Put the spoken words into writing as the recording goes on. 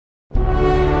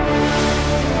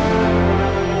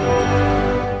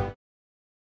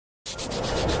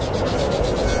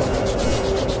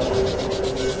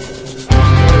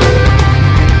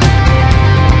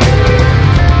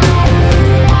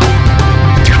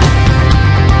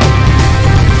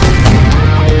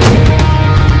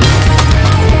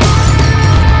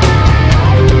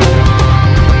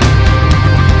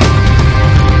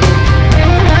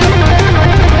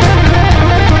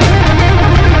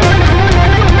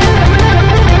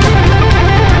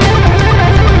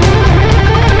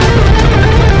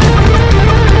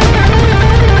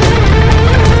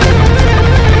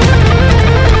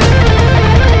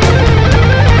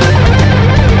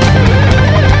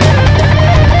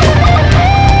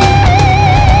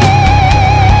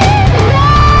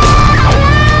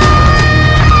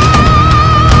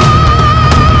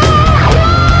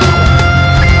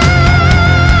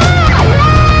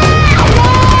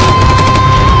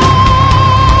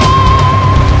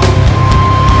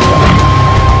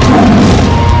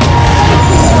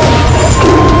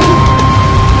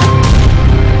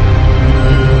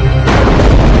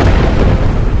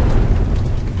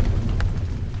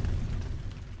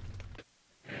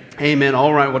Amen.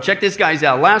 All right. Well, check this guys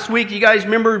out. Last week, you guys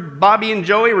remember Bobby and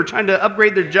Joey were trying to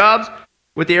upgrade their jobs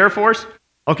with the Air Force?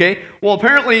 Okay. Well,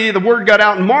 apparently the word got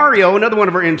out, and Mario, another one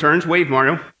of our interns, wave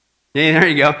Mario. Yeah, there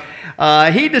you go.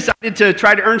 He decided to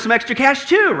try to earn some extra cash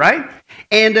too, right?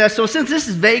 And so since this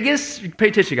is Vegas, pay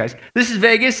attention, guys. This is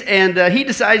Vegas, and he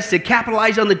decides to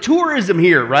capitalize on the tourism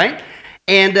here, right?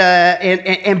 And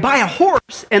buy a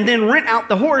horse, and then rent out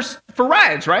the horse for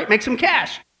rides, right? Make some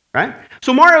cash, right?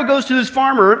 So Mario goes to this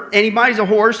farmer, and he buys a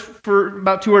horse for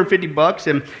about $250,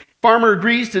 and farmer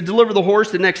agrees to deliver the horse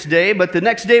the next day, but the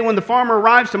next day when the farmer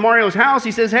arrives to Mario's house,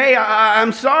 he says, hey,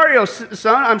 I'm sorry,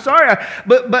 son, I'm sorry,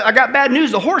 but I got bad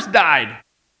news, the horse died.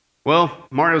 Well,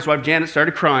 Mario's wife Janet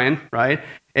started crying, right?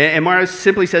 And Mario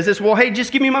simply says this, well, hey,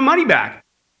 just give me my money back.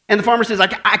 And the farmer says,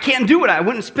 I can't do it, I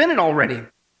wouldn't spend it already.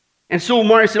 And so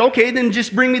Mario said, okay, then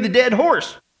just bring me the dead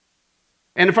horse.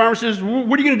 And the farmer says,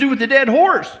 what are you going to do with the dead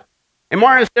horse? And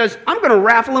Mario says, I'm going to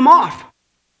raffle him off.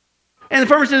 And the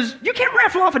farmer says, you can't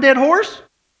raffle off a dead horse.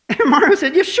 And Mario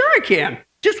said, yeah, sure I can.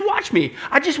 Just watch me.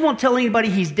 I just won't tell anybody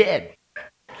he's dead.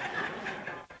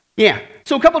 Yeah.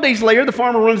 So a couple days later, the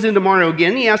farmer runs into Mario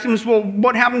again. He asks him, well,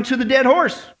 what happened to the dead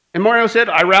horse? And Mario said,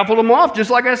 I raffled him off, just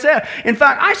like I said. In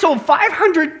fact, I sold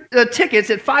 500 tickets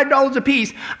at $5 a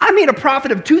piece. I made a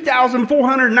profit of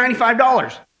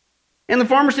 $2,495. And the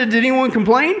farmer said, did anyone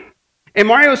complain? And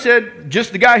Mario said,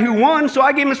 just the guy who won, so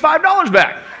I gave him his $5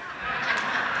 back.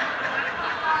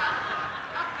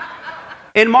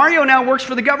 And Mario now works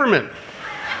for the government.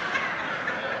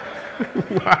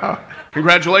 Wow.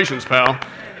 Congratulations, pal.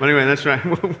 But anyway, that's right.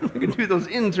 We can do those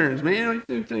interns, man.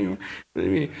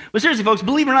 But seriously, folks,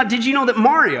 believe it or not, did you know that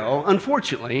Mario,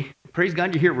 unfortunately, praise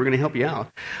God you're here, we're going to help you out.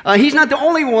 He's not the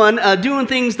only one doing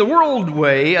things the world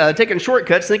way, taking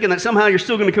shortcuts, thinking that somehow you're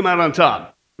still going to come out on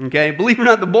top. Okay? Believe it or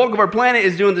not, the bulk of our planet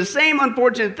is doing the same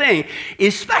unfortunate thing,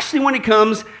 especially when it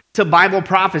comes to Bible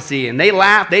prophecy. And they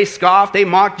laugh, they scoff, they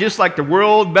mock just like the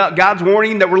world about God's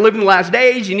warning that we're living the last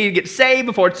days. You need to get saved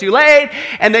before it's too late.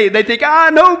 And they think,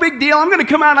 no big deal. I'm going to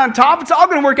come out on top. It's all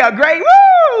going to work out great.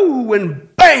 Woo!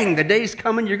 And bang, the day's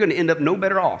coming. You're going to end up no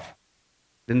better off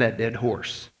than that dead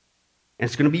horse. And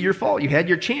it's going to be your fault. You had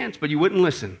your chance, but you wouldn't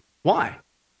listen. Why?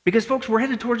 Because, folks, we're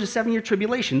headed towards a 7-year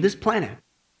tribulation, this planet.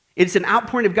 It's an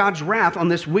outpouring of God's wrath on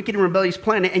this wicked and rebellious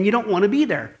planet, and you don't want to be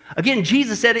there. Again,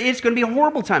 Jesus said it's going to be a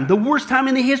horrible time, the worst time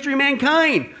in the history of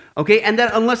mankind. Okay, and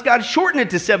that unless God shortened it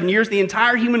to 7 years, the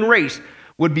entire human race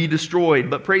would be destroyed.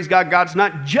 But praise God, God's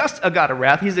not just a God of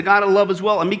wrath, He's a God of love as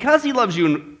well. And because He loves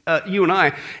you and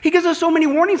I, He gives us so many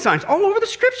warning signs all over the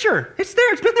Scripture. It's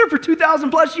there. It's been there for 2,000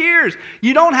 plus years.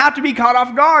 You don't have to be caught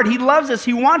off guard. He loves us.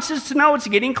 He wants us to know it's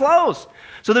getting close,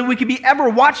 so that we can be ever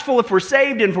watchful if we're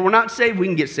saved, and if we're not saved, we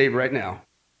can get saved right now.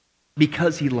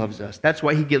 Because He loves us. That's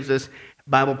why He gives us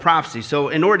Bible prophecy. So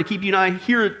in order to keep you and I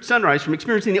here at Sunrise from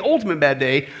experiencing the ultimate bad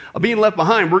day of being left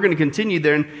behind, we're going to continue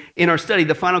then in our study,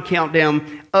 the Final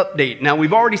Countdown update. Now,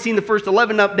 we've already seen the first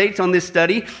 11 updates on this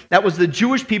study. That was the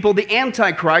Jewish people, the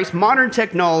Antichrist, modern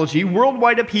technology,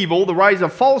 worldwide upheaval, the rise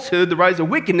of falsehood, the rise of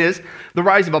wickedness, the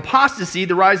rise of apostasy,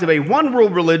 the rise of a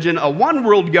one-world religion, a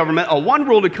one-world government, a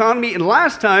one-world economy, and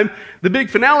last time, the big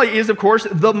finale is, of course,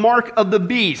 the mark of the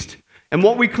beast. And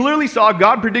what we clearly saw,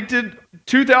 God predicted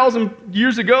 2,000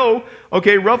 years ago,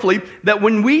 okay, roughly, that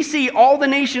when we see all the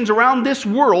nations around this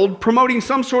world promoting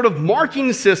some sort of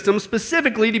marking system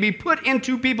specifically to be put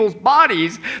into people's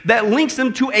bodies that links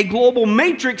them to a global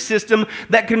matrix system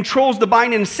that controls the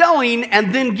buying and selling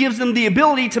and then gives them the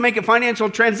ability to make a financial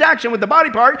transaction with the body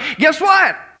part, guess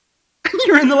what?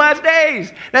 You're in the last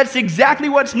days. That's exactly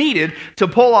what's needed to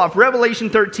pull off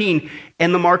Revelation 13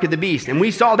 and the mark of the beast. And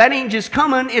we saw that ain't just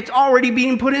coming, it's already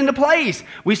being put into place.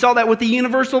 We saw that with the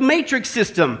universal matrix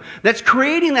system that's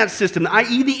creating that system,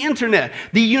 i.e. the internet,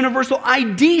 the universal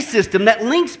ID system that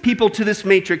links people to this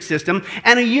matrix system,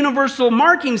 and a universal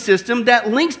marking system that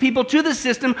links people to the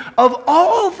system of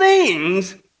all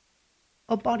things,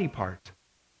 a body part.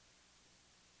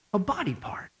 A body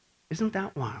part. Isn't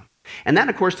that wild? And that,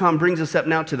 of course, Tom, brings us up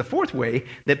now to the fourth way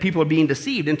that people are being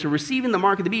deceived into receiving the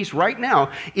mark of the beast right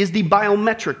now is the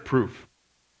biometric proof.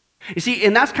 You see,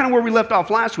 and that's kind of where we left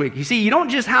off last week. You see, you don't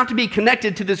just have to be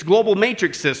connected to this global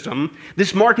matrix system,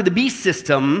 this mark of the beast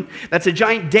system, that's a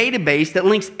giant database that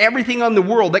links everything on the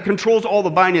world, that controls all the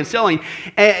buying and selling.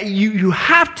 You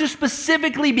have to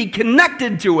specifically be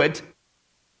connected to it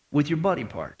with your body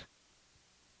part.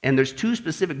 And there's two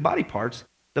specific body parts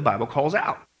the Bible calls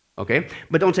out. Okay,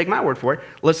 but don't take my word for it.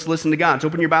 Let's listen to God. So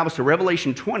open your Bibles to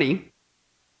Revelation 20.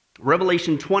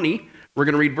 Revelation 20, We're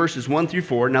going to read verses 1 through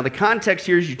 4. Now, the context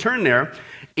here, as you turn there,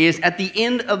 is at the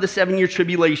end of the 7-year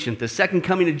tribulation, the second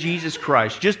coming of Jesus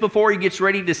Christ. Just before he gets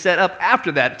ready to set up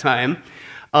after that time,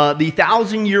 the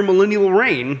 1,000-year millennial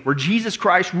reign, where Jesus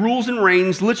Christ rules and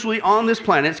reigns literally on this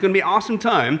planet. It's going to be an awesome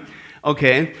time.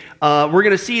 Okay, we're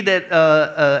going to see that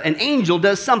an angel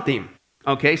does something.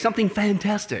 Okay, something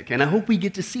fantastic, and I hope we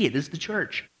get to see it. This is the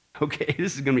church. Okay,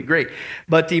 this is going to be great.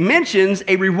 But he mentions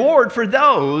a reward for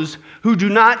those who do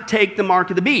not take the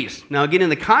mark of the beast. Now, again, in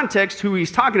the context, who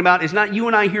he's talking about is not you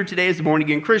and I here today as a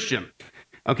born-again Christian.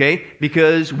 Okay,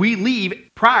 because we leave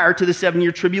prior to the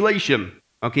 7-year tribulation.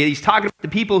 Okay, he's talking about the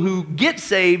people who get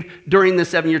saved during the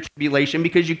 7-year tribulation,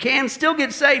 because you can still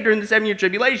get saved during the 7-year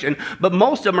tribulation, but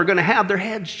most of them are going to have their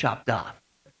heads chopped off.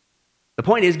 The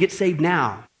point is, get saved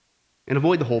now and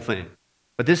avoid the whole thing.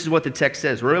 But this is what the text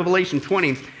says. Revelation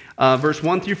 20, verse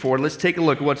 1 through 4. Let's take a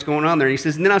look at what's going on there. He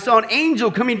says, "And then I saw an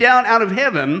angel coming down out of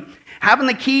heaven, having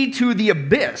the key to the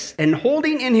abyss, and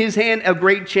holding in his hand a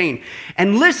great chain."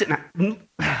 And listen,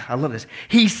 I love this.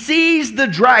 He seized the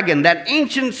dragon, that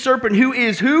ancient serpent, who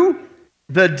is who?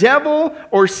 The devil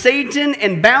or Satan,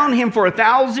 and bound him for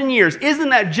 1,000 years. Isn't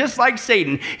that just like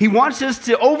Satan? He wants us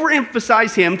to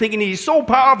overemphasize him, thinking he's so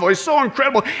powerful, he's so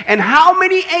incredible. And how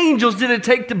many angels did it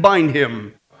take to bind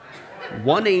him?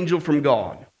 One angel from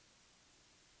God.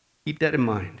 Keep that in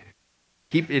mind.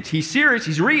 He's serious,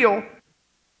 he's real,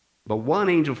 but one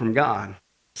angel from God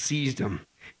seized him.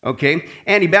 Okay,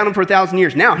 and he bound him for 1,000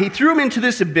 years. Now, he threw him into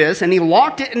this abyss, and he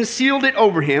locked it and sealed it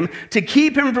over him to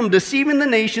keep him from deceiving the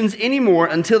nations anymore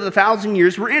until the 1,000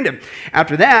 years were ended.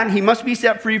 After that, he must be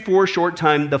set free for a short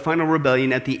time, the final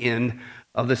rebellion at the end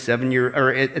of the 7-year,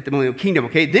 or at the millennial kingdom.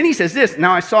 Okay, then he says this,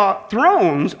 "Now I saw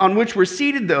thrones on which were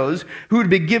seated those who had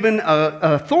been given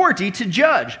authority to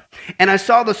judge. And I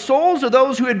saw the souls of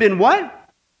those who had been"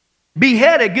 what?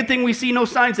 Beheaded. Good thing we see no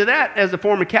signs of that as a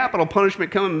form of capital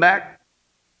punishment coming back.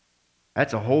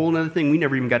 That's a whole other thing we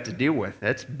never even got to deal with.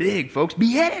 That's big, folks.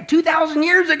 Beheaded 2,000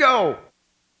 years ago.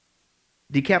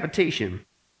 Decapitation.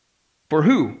 For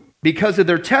who? Because of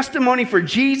their testimony for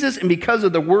Jesus and because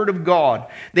of the word of God.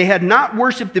 They had not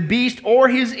worshipped the beast or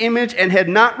his image and had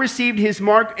not received his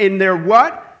mark in their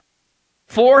what?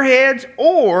 Foreheads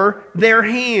or their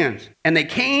hands. And they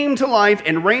came to life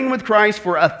and reigned with Christ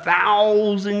for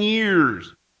 1,000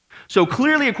 years. So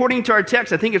clearly, according to our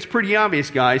text, I think it's pretty obvious,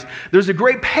 guys, there's a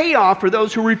great payoff for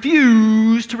those who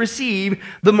refuse to receive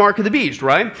the mark of the beast,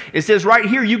 right? It says right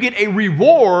here, you get a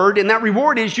reward, and that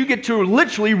reward is you get to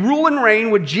literally rule and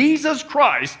reign with Jesus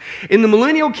Christ in the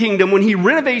millennial kingdom when he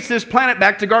renovates this planet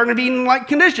back to Garden of Eden-like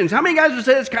conditions. How many guys would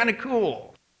say that's kind of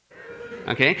cool?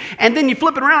 Okay, and then you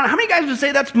flip it around. How many guys would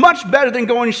say that's much better than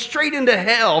going straight into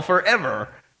hell forever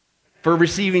for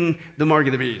receiving the mark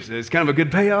of the beast? It's kind of a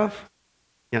good payoff.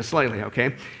 Yeah, slightly,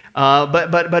 okay.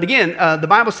 But again, the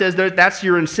Bible says that's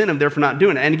your incentive there for not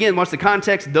doing it. And again, what's the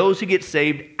context? Those who get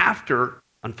saved after,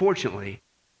 unfortunately,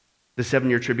 the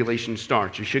 7-year tribulation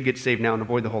starts. You should get saved now and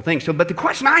avoid the whole thing. So, but the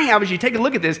question I have is you take a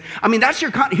look at this. I mean,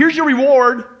 here's your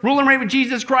reward. Rule and reign with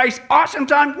Jesus Christ. Awesome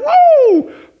time.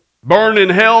 Woo! Burn in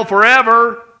hell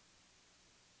forever.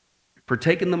 For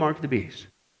taking the mark of the beast.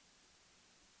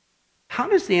 How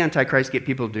does the Antichrist get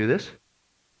people to do this?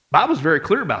 The Bible's very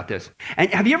clear about this. And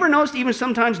have you ever noticed even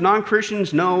sometimes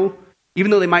non-Christians know, even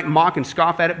though they might mock and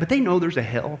scoff at it, but they know there's a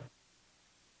hell?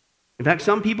 In fact,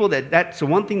 some people, that's the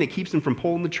one thing that keeps them from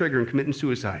pulling the trigger and committing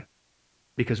suicide.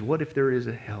 Because what if there is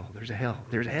a hell? There's a hell.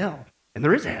 There's a hell. And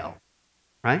there is a hell.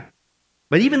 Right?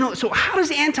 But even though, so how does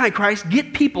the Antichrist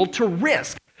get people to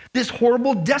risk this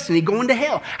horrible destiny going to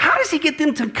hell? How does he get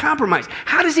them to compromise?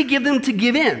 How does he get them to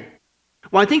give in?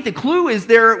 Well, I think the clue is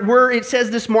there where it says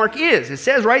this mark is. It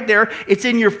says right there, it's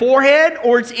in your forehead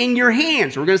or it's in your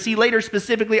hands. We're going to see later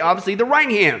specifically, obviously, the right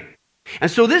hand.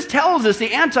 And so this tells us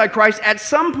the Antichrist at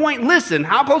some point, listen,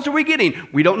 how close are we getting?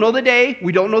 We don't know the day,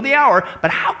 we don't know the hour,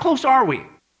 but how close are we?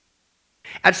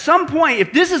 At some point,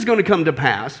 if this is going to come to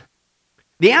pass,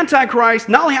 the Antichrist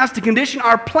not only has to condition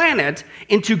our planet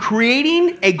into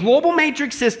creating a global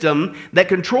matrix system that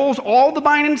controls all the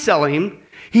buying and selling.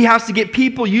 He has to get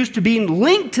people used to being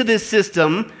linked to this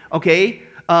system, okay?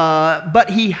 But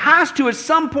he has to, at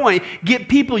some point, get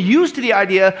people used to the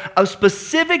idea of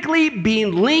specifically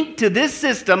being linked to this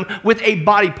system with a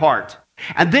body part.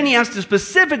 And then he has to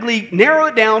specifically narrow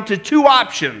it down to 2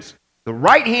 options. The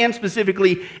right hand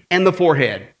specifically and the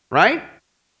forehead, right?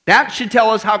 That should tell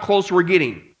us how close we're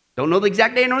getting. Don't know the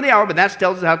exact day nor the hour, but that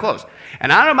tells us how close.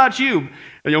 And I don't know about you,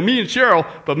 me and Cheryl,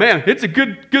 but man, it's a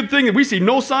good thing that we see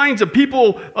no signs of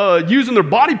people using their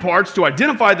body parts to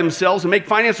identify themselves and make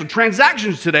financial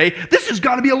transactions today. This has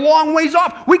got to be a long ways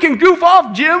off. We can goof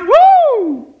off, Jim.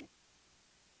 Woo!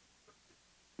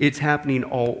 It's happening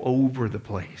all over the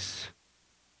place.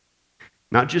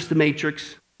 Not just the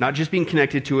matrix, not just being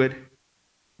connected to it,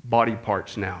 body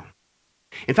parts now.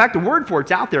 In fact, the word for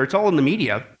it's out there. It's all in the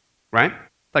media, right?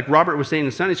 Like Robert was saying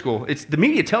in Sunday school, the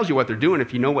media tells you what they're doing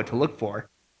if you know what to look for.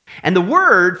 And the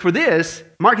word for this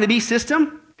mark of the beast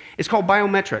system is called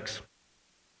biometrics.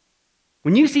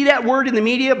 When you see that word in the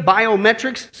media,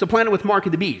 biometrics, supplant it with mark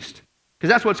of the beast, because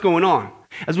that's what's going on.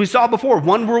 As we saw before,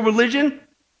 one world religion,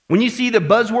 when you see the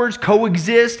buzzwords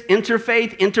coexist,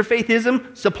 interfaith,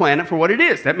 interfaithism, supplant it for what it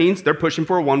is. That means they're pushing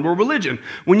for a one world religion.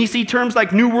 When you see terms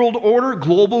like New World Order,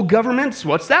 global governments,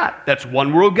 what's that? That's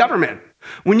one world government.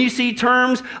 When you see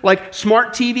terms like smart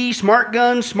TV, smart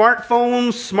guns,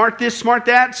 smartphones, smart this, smart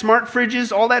that, smart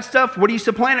fridges, all that stuff, what do you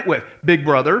supplant it with? Big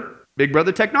Brother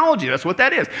technology. That's what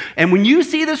that is. And when you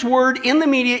see this word in the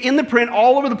media, in the print,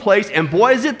 all over the place, and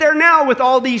boy, is it there now with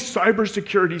all these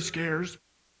cybersecurity scares.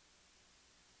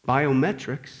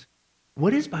 Biometrics.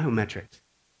 What is biometrics?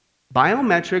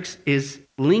 Biometrics is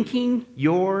linking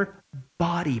your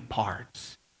body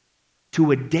parts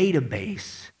to a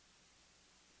database,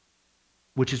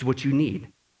 which is what you need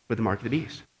for the mark of the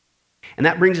beast. And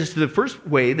that brings us to the first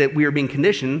way that we are being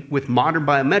conditioned with modern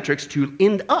biometrics to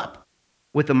end up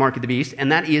with the mark of the beast,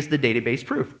 and that is the database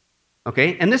proof.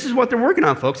 Okay? And this is what they're working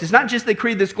on, folks. It's not just they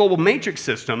created this global matrix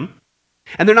system,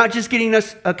 and they're not just getting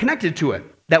us connected to it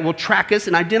that will track us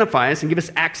and identify us and give us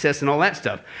access and all that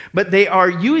stuff, but they are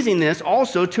using this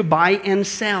also to buy and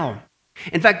sell.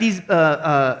 In fact, these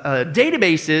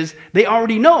databases, they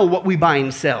already know what we buy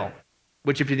and sell.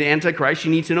 Which if you're the Antichrist,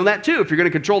 you need to know that too. If you're going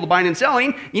to control the buying and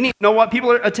selling, you need to know what people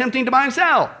are attempting to buy and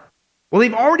sell. Well,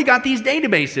 they've already got these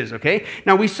databases, okay?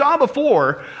 Now, we saw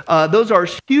before, those are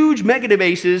huge mega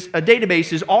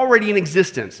databases already in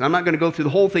existence. I'm not going to go through the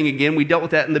whole thing again. We dealt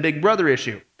with that in the Big Brother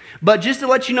issue. But just to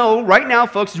let you know, right now,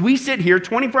 folks, as we sit here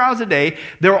 24 hours a day,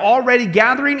 they're already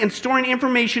gathering and storing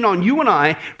information on you and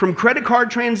I from credit card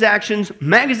transactions,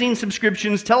 magazine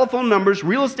subscriptions, telephone numbers,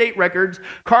 real estate records,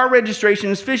 car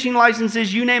registrations, fishing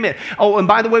licenses, you name it. Oh, and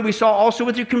by the way, we saw also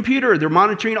with your computer, they're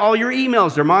monitoring all your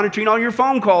emails, they're monitoring all your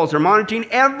phone calls, they're monitoring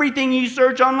everything you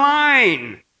search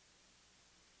online.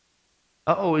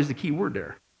 Uh-oh is the key word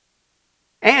there.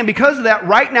 And because of that,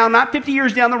 right now, not 50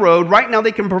 years down the road, right now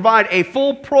they can provide a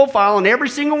full profile on every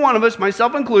single one of us,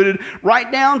 myself included,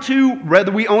 right down to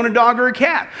whether we own a dog or a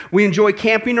cat. We enjoy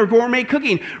camping or gourmet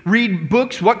cooking. Read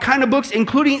books, what kind of books,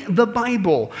 including the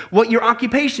Bible. What your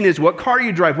occupation is, what car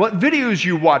you drive, what videos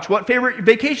you watch, what favorite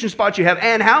vacation spots you have,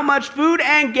 and how much food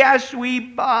and gas we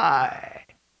buy.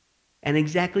 And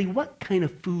exactly what kind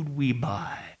of food we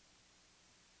buy.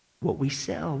 What we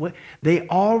sell.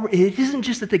 It isn't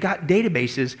just that they got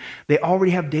databases. They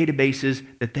already have databases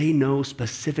that they know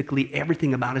specifically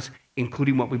everything about us,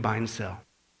 including what we buy and sell.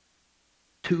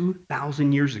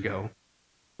 2,000 years ago,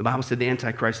 the Bible said the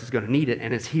Antichrist is going to need it,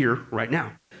 and it's here right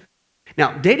now.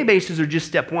 Now, databases are just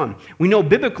step one. We know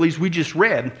biblically, as we just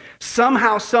read,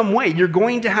 somehow, some way, you're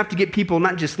going to have to get people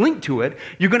not just linked to it,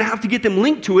 you're going to have to get them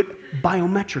linked to it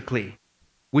biometrically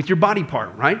with your body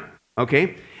part, right?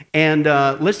 Okay? And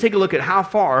let's take a look at how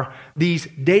far these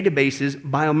databases,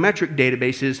 biometric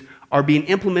databases, are being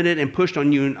implemented and pushed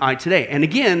on you and I today. And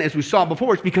again, as we saw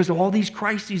before, it's because of all these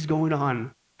crises going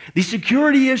on. These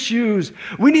security issues.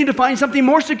 We need to find something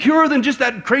more secure than just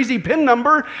that crazy PIN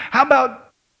number. How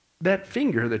about that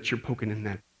finger that you're poking in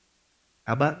that?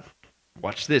 How about,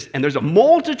 watch this. And there's a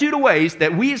multitude of ways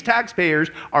that we as taxpayers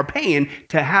are paying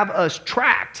to have us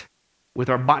tracked with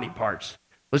our body parts.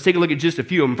 Let's take a look at just a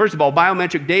few of them. First of all,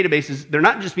 biometric databases, they're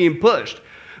not just being pushed.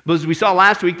 But as we saw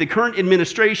last week, the current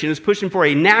administration is pushing for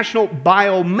a national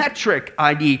biometric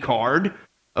ID card,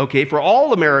 okay, for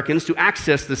all Americans to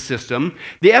access the system.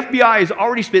 The FBI has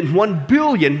already spent $1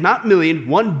 billion, not million,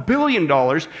 $1 billion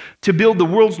to build the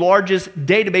world's largest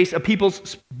database of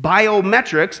people's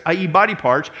biometrics, i.e. body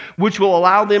parts, which will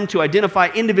allow them to identify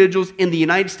individuals in the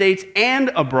United States and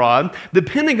abroad. The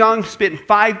Pentagon spent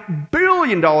 $5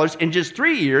 billion in just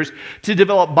 3 years to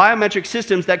develop biometric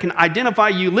systems that can identify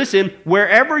you, listen,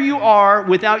 wherever you are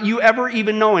without you ever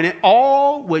even knowing it,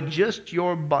 all with just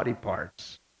your body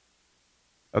parts.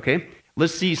 Okay,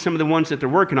 let's see some of the ones that they're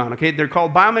working on. Okay, they're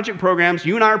called biometric programs.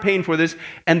 You and I are paying for this,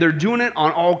 and they're doing it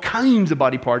on all kinds of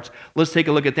body parts. Let's take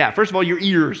a look at that. First of all, your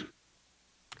ears.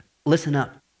 Listen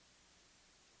up.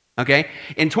 Okay,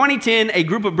 in 2010, a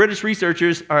group of British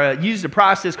researchers used a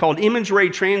process called image ray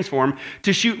transform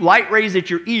to shoot light rays at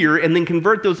your ear and then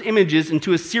convert those images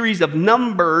into a series of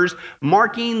numbers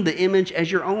marking the image as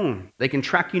your own. They can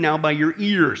track you now by your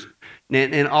ears.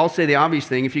 And I'll say the obvious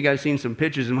thing. If you guys seen some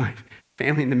pictures of my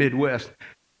family in the Midwest,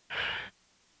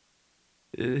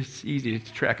 It's easy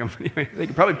to track them. Anyway, they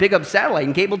could probably pick up satellite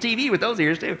and cable TV with those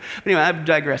ears too. But anyway, I've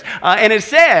digressed. And it's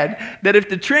said that if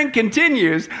the trend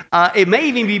continues, it may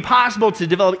even be possible to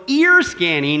develop ear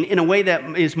scanning in a way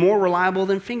that is more reliable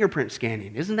than fingerprint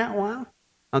scanning. Isn't that wild?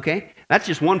 Okay, that's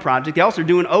just one project. They also are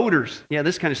doing odors. Yeah,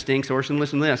 this kind of stinks, Orson.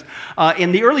 Listen to this.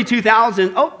 In the early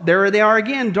 2000s, there they are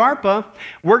again. DARPA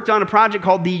worked on a project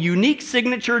called the Unique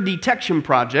Signature Detection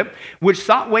Project, which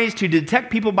sought ways to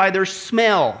detect people by their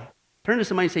smell. Turn to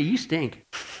somebody and say, "You stink."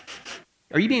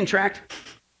 Are you being tracked?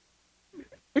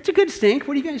 It's a good stink.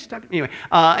 What are you guys talking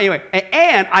about? Anyway,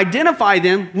 and identify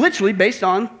them literally based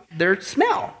on their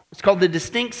smell. It's called the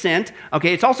distinct scent.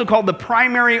 Okay, it's also called the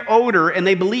primary odor, and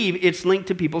they believe it's linked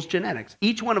to people's genetics.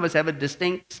 Each one of us have a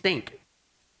distinct stink.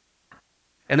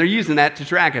 And they're using that to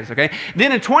track us, okay?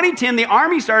 Then in 2010, the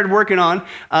Army started working on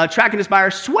tracking us by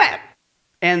our sweat.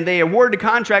 And they awarded a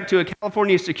contract to a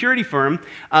California security firm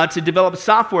to develop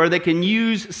software that can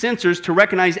use sensors to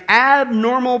recognize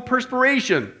abnormal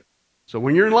perspiration. So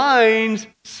when you're in lines,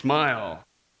 smile.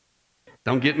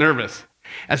 Don't get nervous.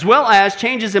 As well as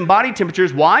changes in body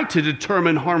temperatures. Why? To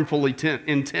determine harmful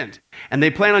intent. And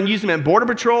they plan on using them at border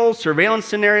patrols, surveillance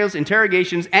scenarios,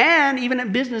 interrogations, and even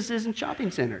at businesses and shopping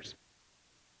centers.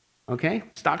 Okay?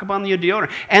 Stock up on the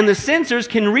deodorant. And the sensors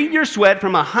can read your sweat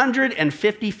from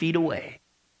 150 feet away.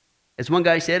 As one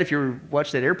guy said, if you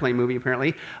watched that airplane movie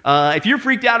apparently, if you're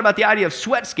freaked out about the idea of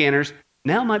sweat scanners,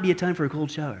 now might be a time for a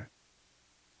cold shower.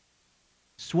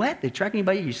 Sweat? They track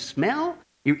anybody you smell?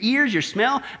 Your ears, your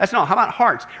smell? That's not. How about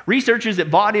hearts? Researchers at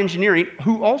Vought Engineering,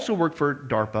 who also work for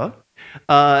DARPA,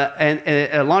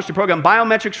 and launched a program,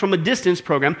 Biometrics from a Distance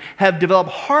program, have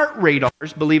developed heart radars,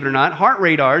 believe it or not, heart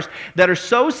radars that are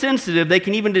so sensitive they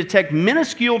can even detect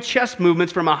minuscule chest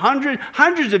movements from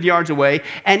hundreds of yards away,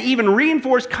 and even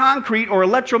reinforced concrete or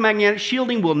electromagnetic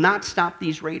shielding will not stop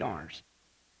these radars.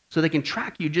 So they can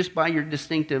track you just by your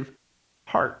distinctive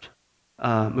heart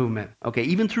movement, okay,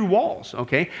 even through walls,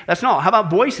 okay? That's not all. How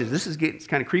about voices? This is getting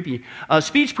kind of creepy.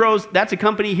 Speech Pros, that's a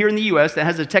company here in the U.S. that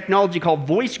has a technology called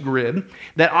Voice Grid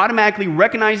that automatically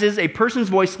recognizes a person's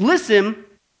voice. Listen,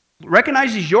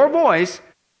 recognizes your voice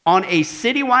on a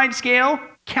citywide scale,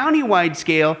 countywide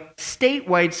scale,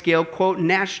 statewide scale, quote,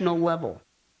 national level.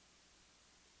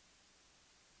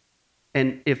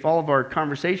 And if all of our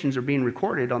conversations are being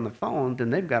recorded on the phone, then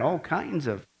they've got all kinds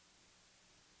of,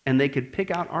 and they could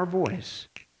pick out our voice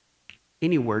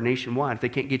anywhere nationwide if they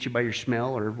can't get you by your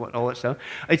smell or all that stuff.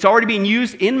 It's already being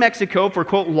used in Mexico for,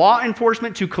 quote, law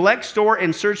enforcement to collect, store,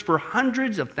 and search for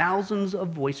hundreds of thousands of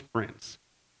voice prints.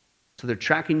 So they're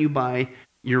tracking you by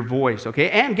your voice, okay?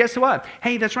 And guess what?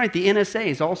 Hey, that's right, the NSA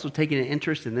is also taking an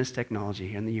interest in this technology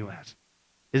here in the U.S.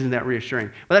 Isn't that reassuring?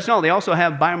 But that's not all. They also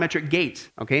have biometric gaits,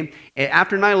 okay?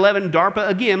 After 9/11, DARPA,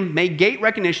 again, made gait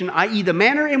recognition, i.e. the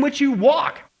manner in which you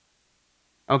walk,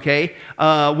 okay?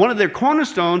 One of their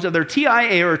cornerstones of their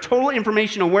TIA, or Total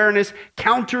Information Awareness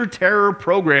Counter-Terror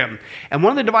Program. And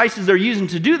one of the devices they're using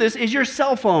to do this is your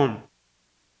cell phone.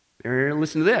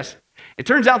 Listen to this. It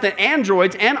turns out that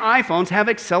Androids and iPhones have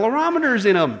accelerometers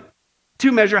in them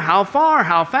to measure how far,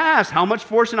 how fast, how much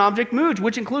force an object moves,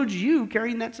 which includes you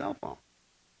carrying that cell phone.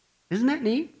 Isn't that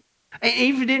neat? And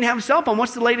even if you didn't have a cell phone,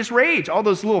 what's the latest rage? All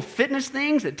those little fitness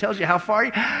things that tells you how far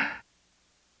you...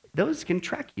 Those can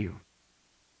track you.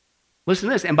 Listen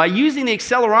to this. And by using the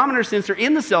accelerometer sensor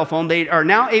in the cell phone, they are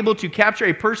now able to capture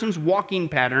a person's walking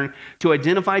pattern to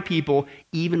identify people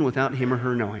even without him or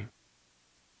her knowing.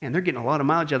 And they're getting a lot of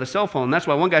mileage out of the cell phone. That's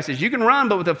why one guy says, you can run,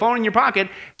 but with a phone in your pocket,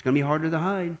 it's going to be harder to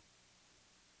hide.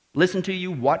 Listen to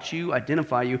you, watch you,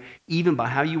 identify you, even by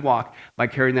how you walk, by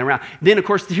carrying that around. Then, of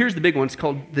course, here's the big one. It's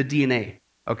called the DNA.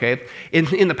 Okay?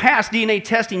 In the past, DNA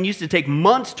testing used to take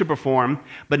months to perform,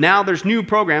 but now there's new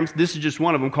programs. This is just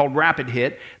one of them called Rapid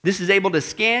Hit. This is able to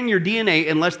scan your DNA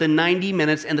in less than 90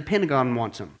 minutes, and the Pentagon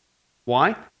wants them.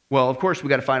 Why? Well, of course, we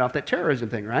got to fight off that terrorism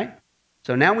thing, right?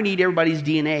 So now we need everybody's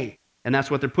DNA, and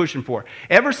that's what they're pushing for.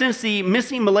 Ever since the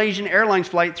missing Malaysian Airlines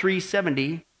Flight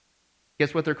 370,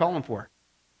 guess what they're calling for?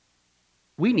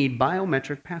 We need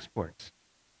biometric passports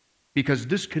because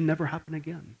this can never happen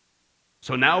again.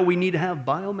 So now we need to have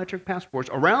biometric passports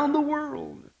around the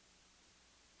world.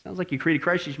 Sounds like you create a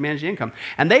crisis, you manage income.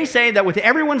 And they say that with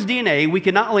everyone's DNA, we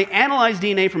can not only analyze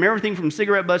DNA from everything from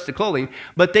cigarette butts to clothing,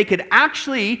 but they could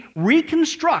actually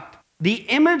reconstruct the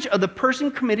image of the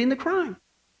person committing the crime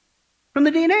from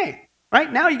the DNA.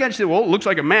 Right? Now you guys say, well, it looks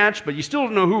like a match, but you still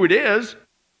don't know who it is.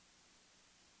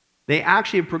 They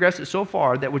actually have progressed it so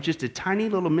far that with just a tiny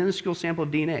little minuscule sample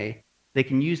of DNA, they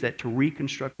can use that to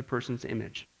reconstruct the person's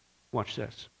image. Watch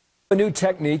this. A new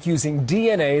technique using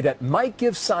DNA that might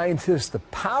give scientists the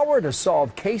power to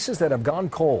solve cases that have gone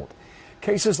cold.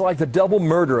 Cases like the double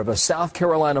murder of a South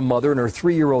Carolina mother and her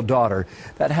 3-year-old daughter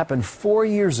that happened 4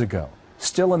 years ago.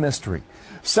 Still a mystery.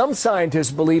 Some scientists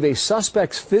believe a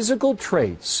suspect's physical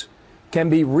traits can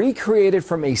be recreated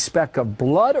from a speck of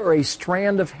blood or a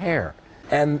strand of hair.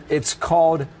 And it's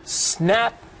called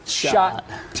snapshot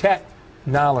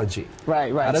technology.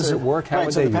 Right. How does it work? How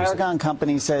would they the use it? Paragon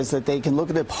company says that they can look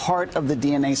at a part of the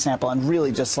DNA sample and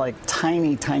really just like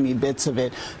tiny, tiny bits of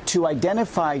it to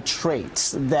identify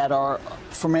traits that are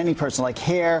from any person, like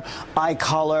hair, eye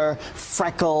color,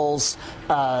 freckles,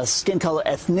 skin color,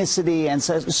 ethnicity, and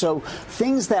so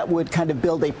things that would kind of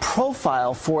build a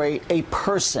profile for a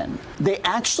person. They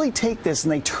actually take this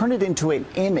and they turn it into an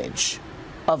image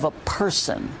of a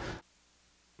person.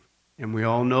 And we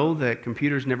all know that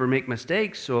computers never make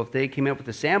mistakes, so if they came up with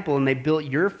a sample and they built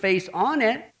your face on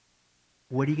it,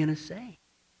 what are you going to say?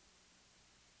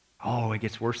 Oh, it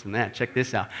gets worse than that. Check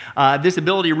this out. This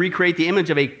ability to recreate the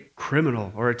image of a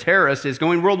criminal or a terrorist is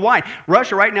going worldwide.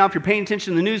 Russia, right now, if you're paying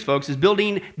attention to the news, folks, is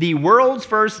building the world's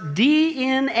first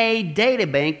DNA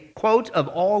databank, quote, of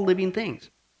all living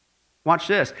things. Watch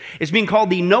this. It's being called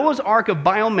the Noah's Ark of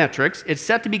Biometrics. It's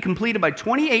set to be completed by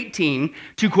 2018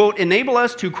 to, quote, enable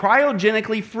us to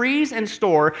cryogenically freeze and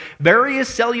store various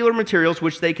cellular materials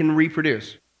which they can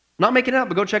reproduce. Not making it up,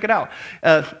 but go check it out.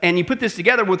 And you put this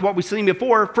together with what we've seen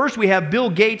before. First, we have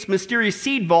Bill Gates' mysterious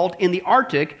seed vault in the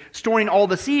Arctic, storing all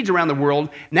the seeds around the world.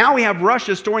 Now we have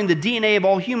Russia storing the DNA of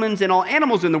all humans and all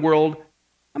animals in the world.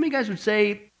 How many guys would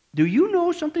say, do you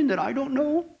know something that I don't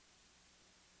know?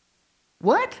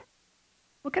 What?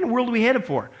 What kind of world are we headed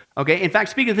for? Okay, in fact,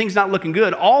 speaking of things not looking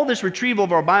good, all this retrieval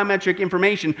of our biometric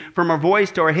information from our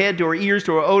voice to our head to our ears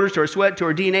to our odors to our sweat to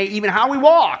our DNA, even how we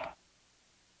walk,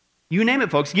 you name it,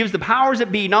 folks, gives the powers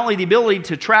that be not only the ability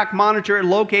to track, monitor,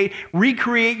 locate,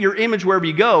 recreate your image wherever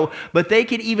you go, but they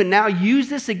can even now use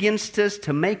this against us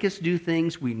to make us do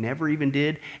things we never even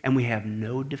did, and we have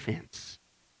no defense.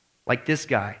 Like this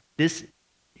guy. This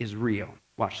is real.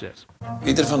 Watch this.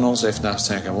 Ieder van ons heeft naast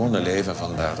zijn gewone leven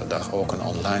vandaag de dag ook een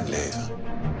online leven.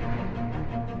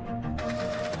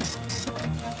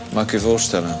 Mag je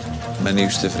voorstellen, mijn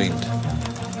nieuwste vriend,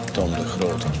 Tom de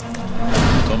Grote.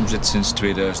 Tom zit sinds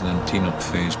 2010 op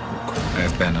Facebook. Hij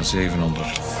heeft bijna 700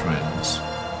 friends,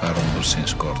 waaronder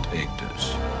sinds kort ik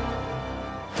dus.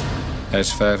 Hij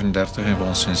is 35 en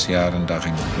woont sinds jaar en dag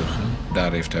in Brugge.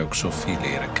 Daar heeft hij ook Sophie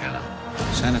leren kennen.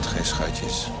 Zijn het geen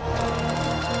schatjes?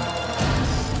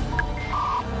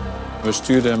 We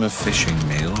stuurden hem een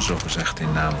phishing-mail, zogezegd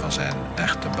in naam van zijn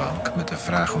echte bank, met de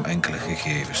vraag om enkele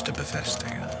gegevens te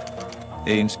bevestigen.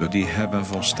 Eens we die hebben,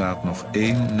 volstaat nog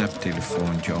 1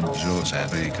 neptelefoontje om zo zijn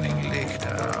rekening leeg te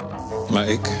halen. Maar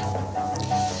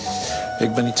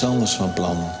ik ben iets anders van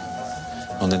plan.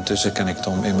 Want intussen ken ik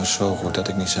Tom immers zo goed dat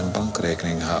ik niet zijn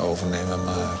bankrekening ga overnemen,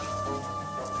 maar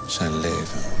zijn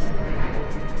leven.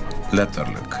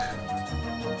 Letterlijk.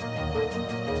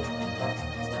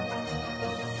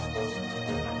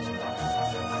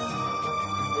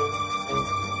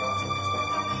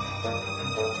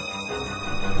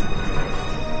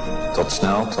 Tot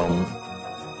snel, Tom.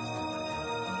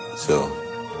 Zo,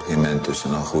 begin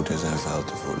intussen al goed in zijn vel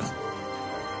te voelen.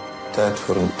 Tijd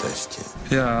voor een testje.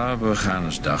 Ja, we gaan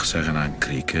eens dag zeggen aan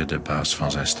Krieke, de baas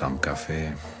van zijn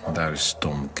stamcafé. Daar is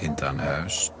Tom kind aan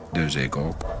huis, dus ik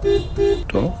ook.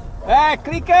 Toch? Hé,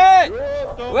 Krieke!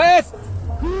 West!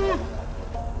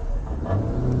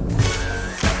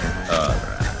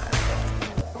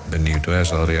 Benieuwd hoe hij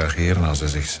zal reageren als hij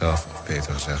zichzelf, of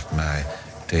beter gezegd mij,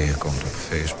 tegenkomt op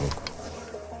Facebook.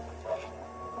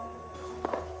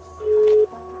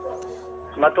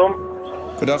 Maar Tom?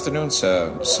 Good afternoon,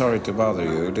 sir. Sorry to bother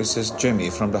you. This is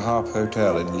Jimmy from the Harp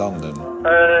Hotel in London.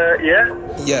 Yeah?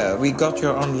 Yeah, we got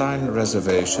your online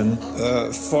reservation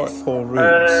for 4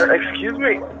 rooms. Excuse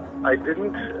me. I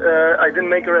didn't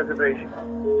make a reservation.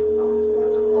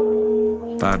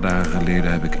 Een paar dagen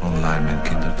geleden heb ik online mijn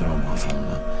kinderdroom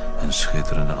gevonden. Een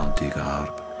schitterende antieke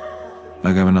harp.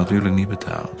 Maar ik heb het natuurlijk niet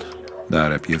betaald.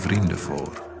 Daar heb je vrienden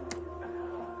voor.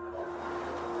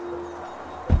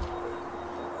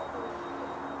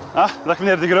 Ah, dag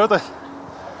meneer De Grote.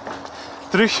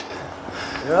 Terug.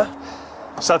 Ja?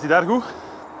 Staat hij daar goed?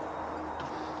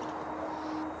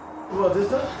 Wat is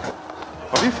dat?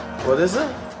 Wat lief? Wat is dat?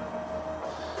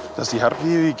 Dat is die harp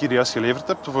die ik hier juist geleverd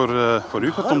heb voor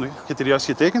u. Tom, je hebt hier juist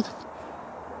getekend.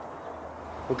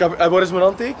 En waar is mijn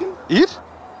handtekening? Hier?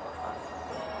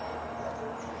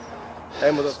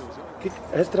 Hey, maar dat sowieso. Kijk,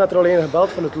 gisteren had er alleen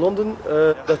gebeld vanuit Londen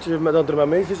dat er met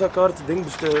mijn visakaart ding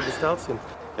besteld zijn.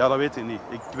 Ja, dat weet ik niet.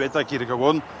 Ik weet dat ik hier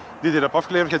gewoon dit hier heb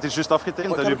afgeleverd. Je hebt hier juist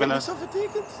afgetekend. Maar En heb u ik bent niets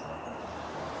afgetekend?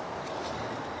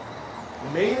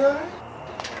 Meen je dat?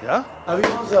 Ja? En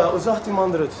wie was dat? Hoe zag die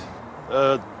man eruit?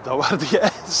 Dat waarde jij,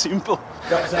 simpel.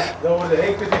 Ja, zeg, dat was hij.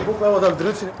 Ik weet ook wel wat ik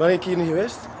eruit zie. Ben ik hier niet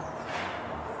geweest?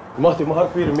 Je mag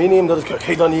ook weer meenemen, dat is,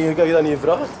 ga je dat niet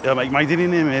vragen? Ja, maar ik mag die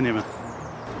niet meenemen.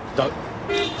 Dat...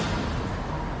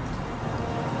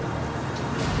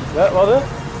 Ja, wat hè?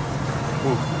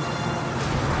 Oeh.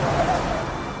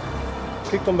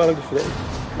 Kijk, dan ben ik dus vrij.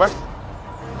 Wacht,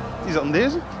 is dat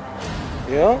deze?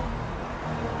 Ja?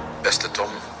 Beste Tom,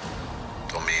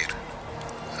 Tom hier.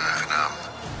 Aangenaam.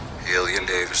 Heel je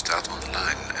leven staat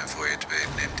online en voor je het weet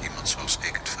neemt iemand zoals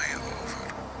ik het van je over.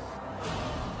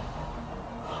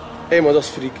 Hé, maar dat is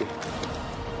freaky.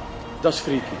 Dat is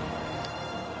freaky.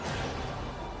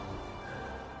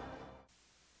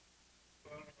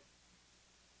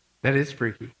 That is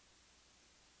freaky.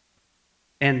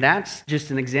 And that's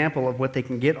just an example of what they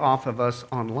can get off of us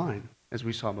online, as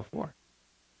we saw before.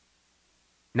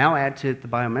 Now add to it the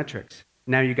biometrics.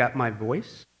 Now you got my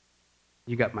voice,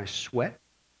 you got my sweat,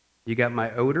 you got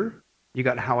my odor, you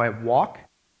got how I walk,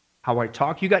 how I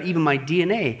talk, you got even my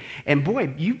DNA. And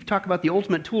boy, you talk about the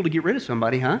ultimate tool to get rid of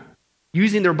somebody, huh?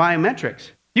 Using their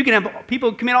biometrics. You can have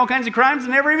people commit all kinds of crimes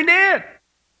and never even did.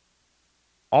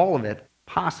 All of it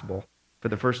possible for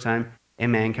the first time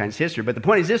in mankind's history. But the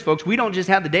point is this, folks, we don't just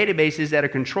have the databases that are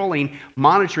controlling,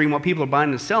 monitoring what people are buying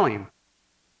and selling.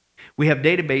 We have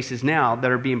databases now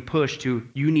that are being pushed to,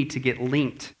 you need to get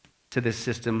linked to this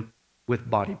system with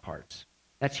body parts.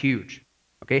 That's huge.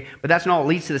 Okay? But that's not all. It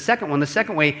leads to the second one. The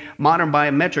second way modern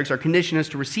biometrics are conditioning us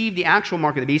to receive the actual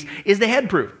mark of the beast is the head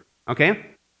proof. Okay?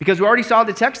 Because we already saw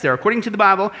the text there. According to the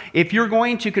Bible, if you're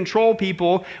going to control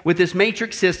people with this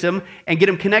matrix system and get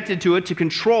them connected to it to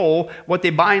control what they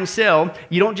buy and sell,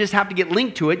 you don't just have to get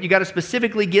linked to it. You got to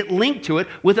specifically get linked to it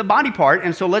with a body part.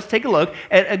 And so let's take a look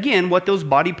at, again, what those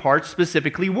body parts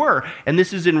specifically were. And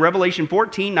this is in Revelation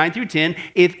 14, 9 through 10.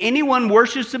 If anyone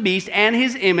worships the beast and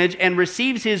his image and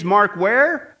receives his mark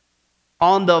where?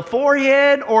 On the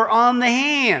forehead or on the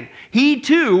hand. He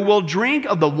too will drink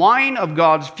of the wine of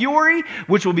God's fury,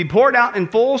 which will be poured out in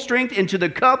full strength into the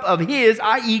cup of his,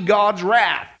 i.e. God's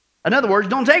wrath. In other words,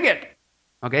 don't take it.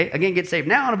 Okay, again, get saved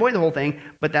now and avoid the whole thing,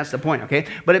 but that's the point, okay?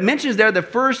 But it mentions there the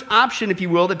first option, if you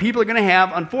will, that people are going to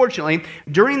have, unfortunately,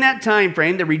 during that time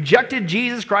frame. They rejected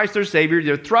Jesus Christ, their Savior.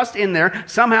 They're thrust in there.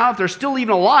 Somehow, if they're still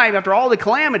even alive after all the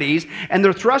calamities, and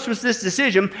they're thrust with this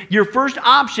decision, your first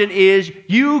option is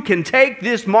you can take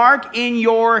this mark in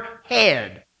your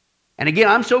head. And again,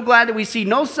 I'm so glad that we see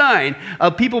no sign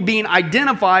of people being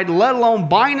identified, let alone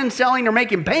buying and selling or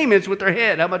making payments with their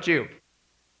head. How about you?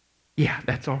 Yeah,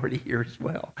 that's already here as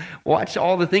well. Watch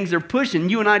all the things they're pushing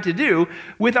you and I to do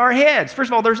with our heads. First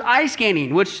of all, there's eye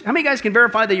scanning, which, how many guys can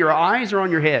verify that your eyes are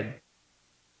on your head?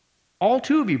 All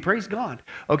two of you, praise God.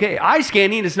 Okay, eye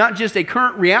scanning is not just a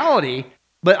current reality,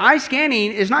 but eye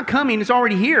scanning is not coming, it's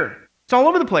already here. It's all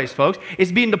over the place, folks.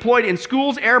 It's being deployed in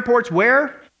schools, airports,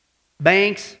 where?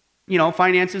 Banks,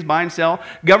 finances, buy and sell.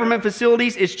 Government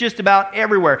facilities, it's just about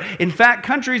everywhere. In fact,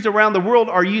 countries around the world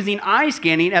are using eye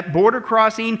scanning at border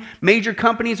crossing. Major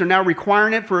companies are now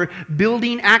requiring it for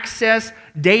building access,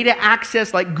 data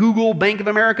access like Google, Bank of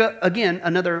America. Again,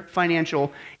 another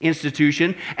financial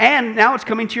institution. And now it's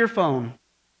coming to your phone.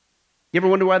 You ever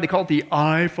wonder why they call it the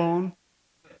iPhone?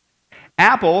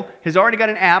 Apple has already got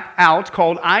an app out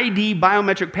called ID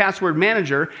Biometric Password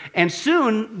Manager, and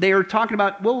soon they are talking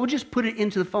about, well, we'll just put it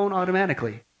into the phone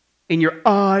automatically in your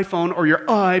iPhone or your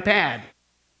iPad.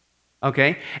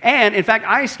 Okay? And in fact,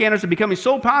 eye scanners are becoming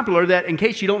so popular that in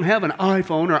case you don't have an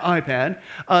iPhone or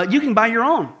iPad, you can buy your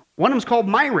own. One of them is called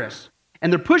Myris,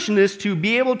 and they're pushing this to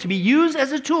be able to be used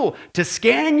as a tool to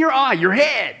scan your eye, your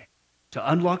head,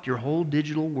 to unlock your whole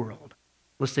digital world.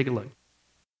 Let's take a look.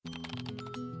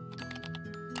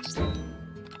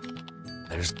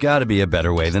 There's got to be a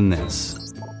better way than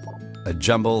this. A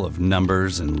jumble of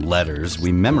numbers and letters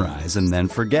we memorize and then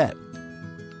forget.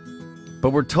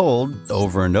 But we're told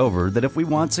over and over that if we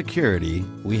want security,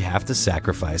 we have to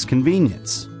sacrifice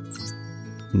convenience.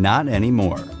 Not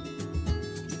anymore.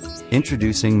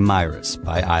 Introducing Myris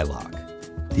by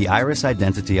iLok, the Iris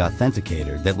Identity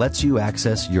Authenticator that lets you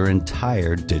access your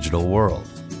entire digital world.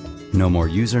 No more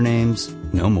usernames,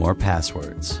 no more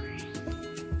passwords.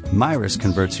 Myris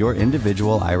converts your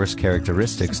individual iris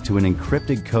characteristics to an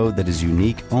encrypted code that is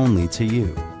unique only to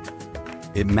you.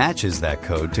 It matches that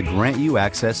code to grant you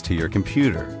access to your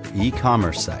computer,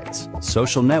 e-commerce sites,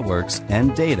 social networks,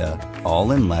 and data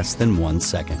all in less than 1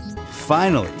 second.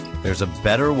 Finally, there's a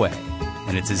better way,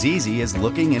 and it's as easy as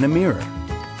looking in a mirror.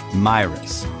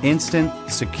 Myris, instant,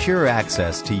 secure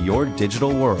access to your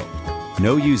digital world.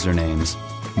 No usernames,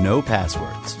 no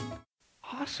passwords.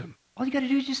 Awesome. All you got to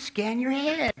do is just scan your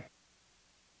head.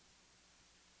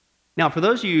 Now, for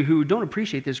those of you who don't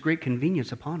appreciate this great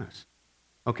convenience upon us,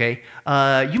 okay,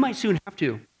 you might soon have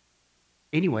to.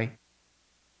 Anyway,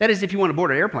 that is if you want to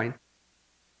board an airplane.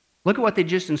 Look at what they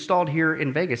just installed here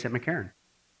in Vegas at McCarran.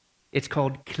 It's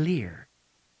called Clear.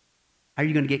 How are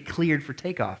you going to get cleared for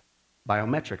takeoff?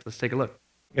 Biometrics. Let's take a look.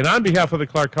 And on behalf of the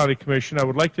Clark County Commission, I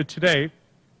would like to today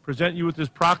present you with this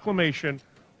proclamation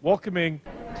welcoming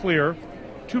Clear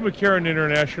to McCarran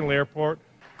International Airport.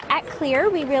 At Clear,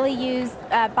 we really use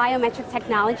biometric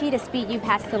technology to speed you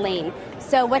past the lane.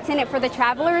 So what's in it for the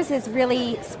travelers is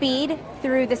really speed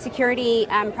through the security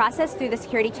process, through the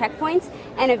security checkpoints,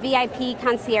 and a VIP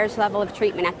concierge level of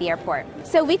treatment at the airport.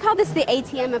 So we call this the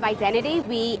ATM of identity.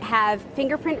 We have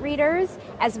fingerprint readers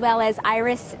as well as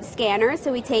iris scanners.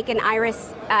 So we take an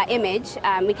iris image,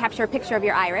 we capture a picture of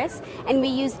your iris, and we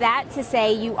use that to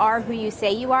say you are who you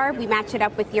say you are. We match it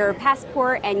up with your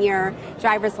passport and your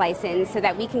driver's license so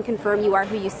that we can confirm you are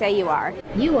who you say you are.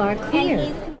 You are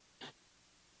clear.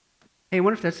 Hey, I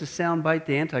wonder if that's the sound bite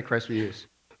the Antichrist will use.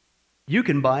 You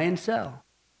can buy and sell.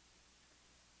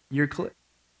 You're clear.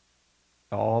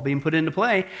 All being put into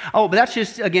play. Oh, but that's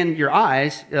just, again, your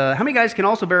eyes. How many guys can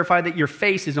also verify that your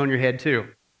face is on your head, too?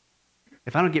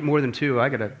 If I don't get more than 2,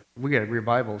 we got a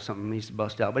revival. Something needs to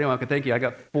bust out. But anyway, okay, thank you. I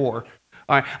got 4.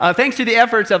 All right. Thanks to the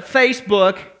efforts of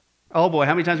Facebook. Oh boy,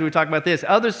 how many times have we talked about this?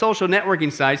 Other social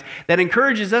networking sites that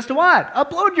encourages us to what?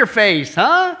 Upload your face,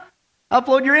 huh?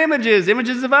 Upload your images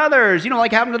of others. You know,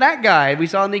 like happened to that guy we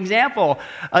saw in the example.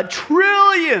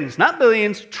 Trillions, not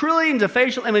billions, trillions of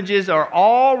facial images are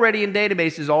already in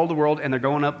databases all over the world, and they're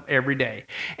going up every day.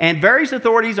 And various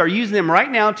authorities are using them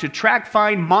right now to track,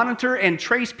 find, monitor, and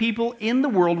trace people in the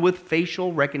world with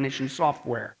facial recognition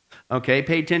software. Okay,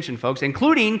 pay attention, folks,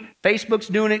 including Facebook's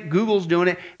doing it, Google's doing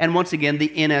it, and once again, the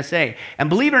NSA. And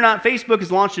believe it or not, Facebook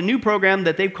has launched a new program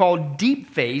that they've called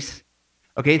DeepFace.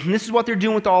 Okay, and this is what they're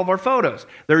doing with all of our photos.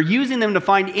 They're using them to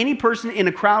find any person in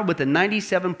a crowd with a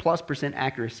 97+%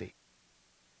 accuracy.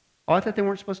 Oh, I thought they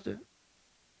weren't supposed to.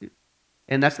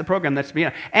 And that's the program that's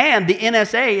being. And the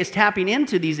NSA is tapping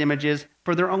into these images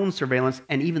for their own surveillance,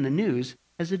 and even the news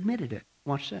has admitted it.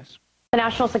 Watch this. The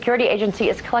National Security Agency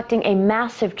is collecting a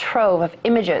massive trove of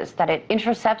images that it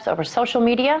intercepts over social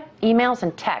media, emails,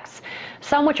 and texts,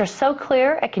 some which are so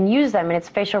clear it can use them in its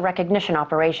facial recognition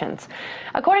operations.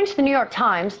 According to the New York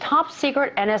Times,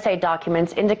 top-secret NSA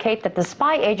documents indicate that the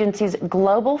spy agency's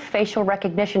global facial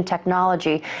recognition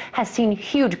technology has seen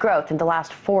huge growth in the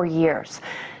last 4 years.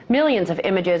 Millions of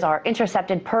images are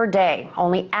intercepted per day,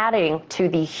 only adding to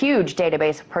the huge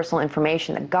database of personal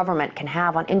information that government can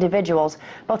have on individuals,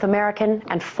 both American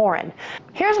and foreign.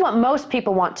 Here's what most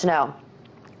people want to know.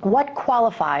 What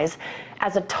qualifies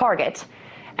as a target,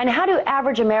 and how do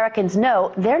average Americans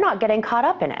know they're not getting caught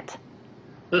up in it?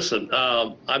 Listen,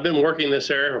 I've been working in this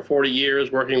area for 40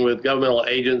 years, working with governmental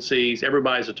agencies.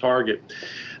 Everybody's a target.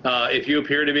 If you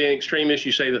appear to be an extremist,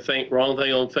 you say the wrong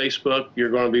thing on Facebook, you're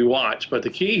going to be watched. But the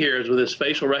key here is with this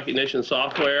facial recognition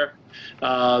software,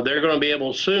 they're going to be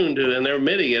able soon to, and they're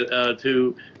admitting it,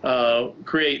 to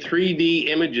create 3D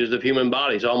images of human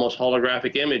bodies, almost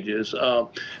holographic images.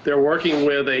 They're working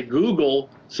with a Google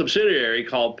subsidiary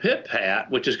called PitPat,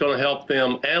 which is going to help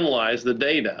them analyze the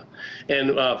data. And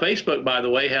Facebook, by the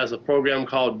way, has a program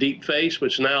called DeepFace,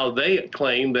 which now they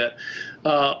claim that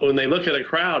when they look at a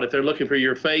crowd, if they're looking for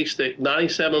your face, that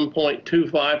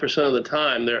 97.25% of the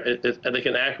time they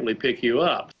can accurately pick you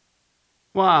up.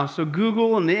 Wow, so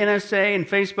Google and the NSA and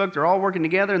Facebook, they're all working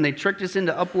together, and they tricked us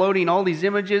into uploading all these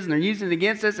images, and they're using it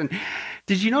against us. And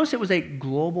did you notice it was a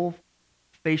global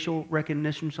facial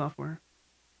recognition software?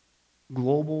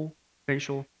 Global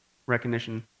facial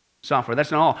recognition software.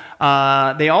 That's not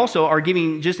all. They also are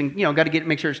giving, just, got to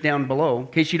make sure it's down below in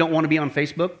case you don't want to be on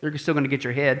Facebook. They're still going to get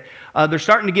your head. They're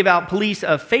starting to give out police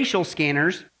facial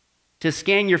scanners to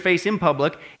scan your face in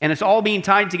public, and it's all being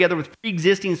tied together with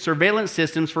pre-existing surveillance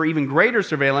systems for even greater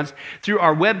surveillance through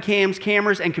our webcams,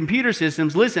 cameras, and computer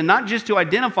systems. Listen, not just to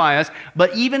identify us,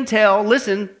 but even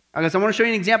listen, I want to show you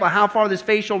an example of how far this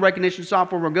facial recognition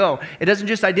software will go. It doesn't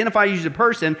just identify you as a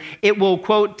person. It will,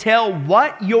 quote, tell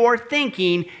what you're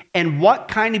thinking and what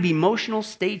kind of emotional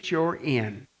state you're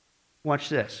in. Watch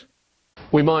this.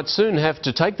 We might soon have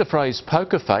to take the phrase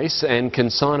poker face and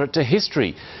consign it to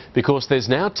history, because there's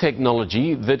now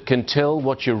technology that can tell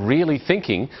what you're really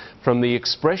thinking from the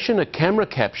expression a camera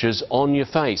captures on your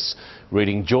face,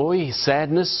 reading joy,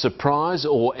 sadness, surprise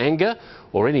or anger,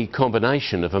 or any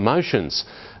combination of emotions,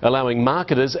 allowing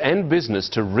marketers and business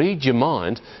to read your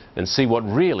mind and see what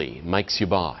really makes you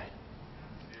buy.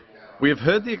 We have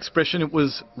heard the expression, it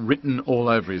was written all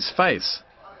over his face.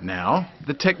 Now,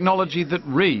 the technology that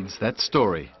reads that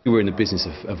story. We're in the business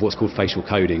of what's called facial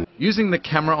coding. Using the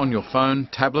camera on your phone,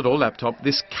 tablet or laptop,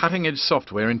 this cutting-edge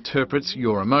software interprets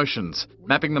your emotions,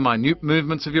 mapping the minute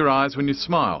movements of your eyes when you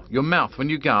smile, your mouth when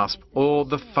you gasp, or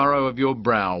the furrow of your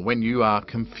brow when you are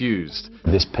confused.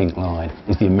 This pink line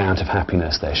is the amount of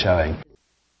happiness they're showing.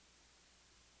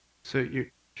 So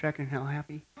you're tracking how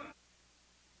happy? All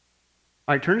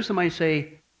right, turn to somebody and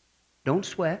say, don't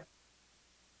sweat,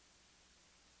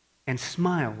 and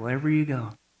smile wherever you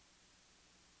go.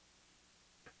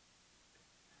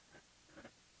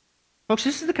 Folks,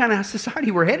 this is the kind of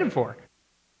society we're headed for.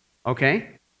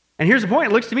 Okay? And here's the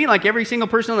point. It looks to me like every single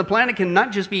person on the planet can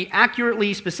not just be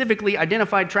accurately, specifically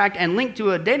identified, tracked, and linked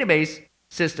to a database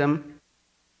system,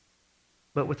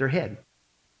 but with their head.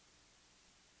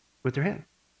 With their head.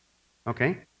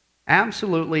 Okay?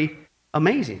 Absolutely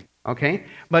amazing. Okay?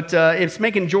 But it's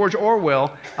making George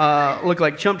Orwell look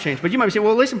like chump change. But you might be saying,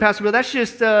 well, listen, Pastor Bill, that's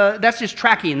just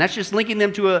tracking. That's just linking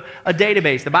them to a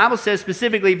database. The Bible says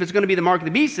specifically if it's going to be the mark of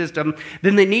the beast system,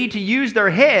 then they need to use their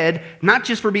head, not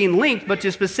just for being linked, but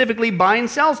to specifically buy and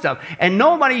sell stuff. And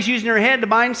nobody's using their head to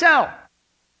buy and sell.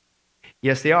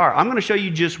 Yes, they are. I'm going to show you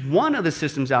just one of the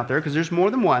systems out there, because there's more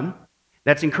than one,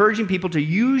 that's encouraging people to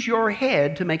use your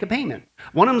head to make a payment.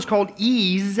 One of them is called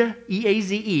Eaze,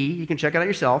 E-A-Z-E. You can check it out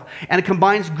yourself. And it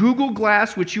combines Google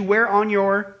Glass, which you wear on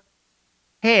your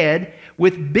head,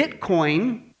 with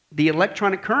Bitcoin, the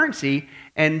electronic currency,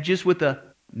 and just with a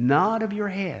nod of your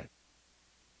head,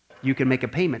 you can make a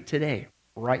payment today,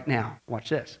 right now. Watch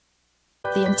this.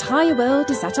 The entire world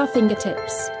is at our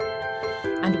fingertips,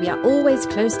 and we are always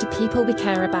close to people we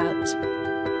care about.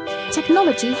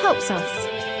 Technology helps us.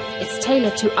 It's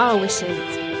tailored to our wishes,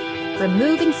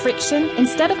 removing friction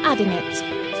instead of adding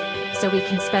it, so we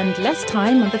can spend less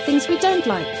time on the things we don't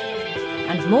like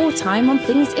and more time on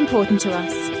things important to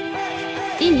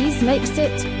us. Eaze makes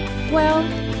it, well,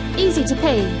 easy to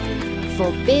pay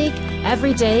for big,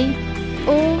 everyday,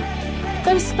 or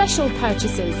those special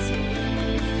purchases.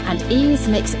 And Eaze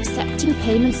makes accepting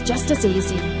payments just as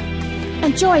easy.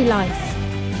 Enjoy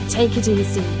life. Take it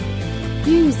easy.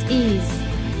 Use Eaze.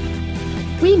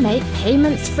 We make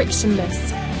payments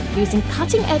frictionless, using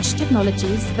cutting-edge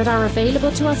technologies that are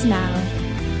available to us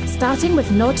now, starting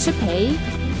with Nod to Pay,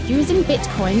 using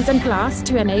bitcoins and glass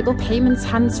to enable payments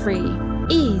hands-free.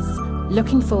 Eaze,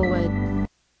 looking forward.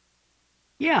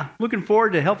 Yeah, looking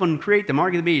forward to helping create the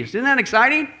mark of the beast. Isn't that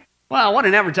exciting? Wow, what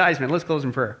an advertisement. Let's close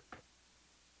in prayer.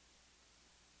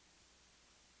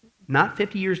 Not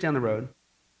 50 years down the road,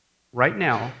 right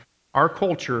now, our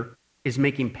culture is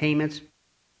making payments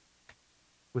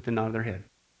with a nod of their head.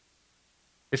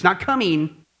 It's not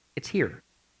coming, it's here.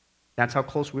 That's how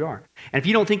close we are. And if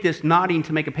you don't think this nodding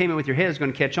to make a payment with your head is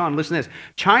going to catch on, listen to this.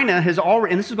 China has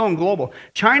already, and this is going global,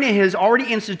 China has already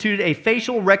instituted a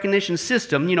facial recognition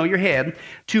system, you know, your head,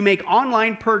 to make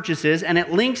online purchases, and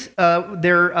it links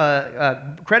their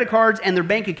credit cards and their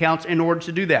bank accounts in order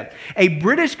to do that. A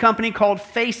British company called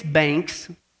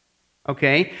FaceBanks,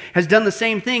 okay, has done the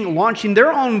same thing, launching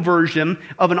their own version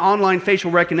of an online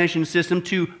facial recognition system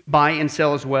to buy and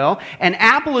sell as well. And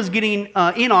Apple is getting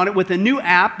in on it with a new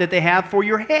app that they have for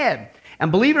your head.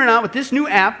 And believe it or not, with this new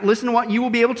app, listen to what you will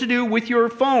be able to do with your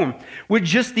phone. With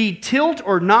just the tilt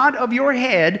or nod of your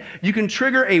head, you can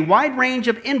trigger a wide range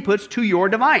of inputs to your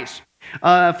device.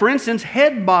 For instance,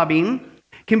 head bobbing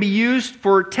can be used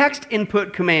for text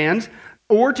input commands,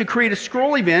 or to create a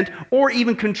scroll event, or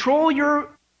even control your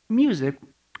music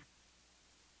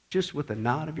just with a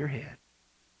nod of your head.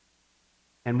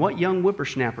 And what young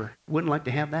whippersnapper wouldn't like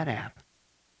to have that app?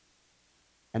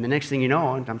 And the next thing you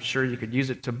know, and I'm sure you could use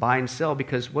it to buy and sell,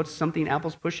 because what's something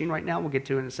Apple's pushing right now, we'll get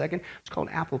to in a second, it's called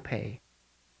Apple Pay.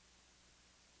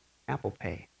 Apple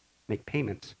Pay. Make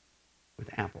payments with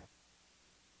Apple.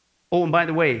 Oh, and by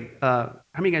the way, how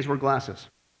many of you guys wear glasses?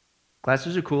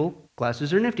 Glasses are cool.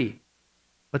 Glasses are nifty.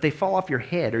 But they fall off your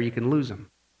head or you can lose them.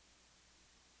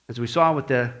 As we saw with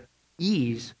the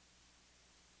Eaze,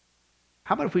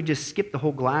 how about if we just skip the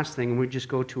whole glass thing and we just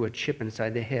go to a chip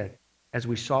inside the head? As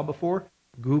we saw before,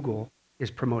 Google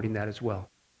is promoting that as well.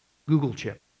 Google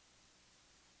chip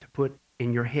to put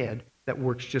in your head that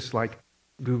works just like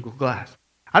Google Glass.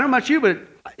 I don't know about you, but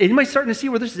anybody starting to see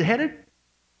where this is headed?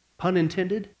 Pun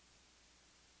intended.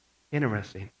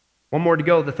 Interesting. One more to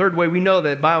go. The third way we know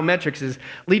that biometrics is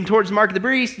leading towards the mark of the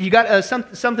beast, you got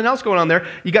something else going on there.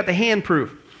 You got the hand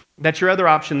proof. That's your other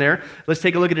option there. Let's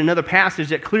take a look at another passage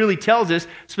that clearly tells us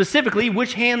specifically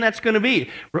which hand that's going to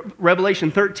be. Revelation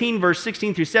 13, verse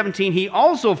 16 through 17, he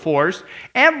also forced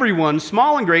everyone,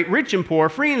 small and great, rich and poor,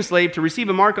 free and slave, to receive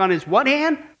a mark on his what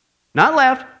hand? Not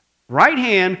left, right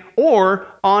hand or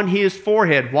on his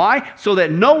forehead. Why? So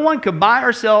that no one could buy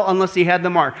or sell unless he had the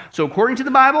mark. So according to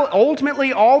the Bible,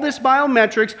 ultimately all this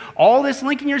biometrics, all this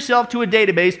linking yourself to a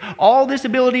database, all this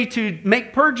ability to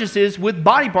make purchases with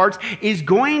body parts is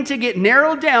going to get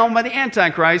narrowed down by the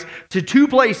Antichrist to two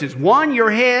places. One,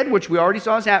 your head, which we already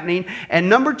saw is happening, and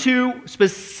number two,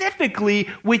 specifically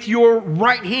with your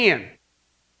right hand.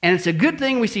 And it's a good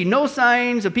thing we see no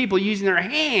signs of people using their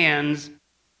hands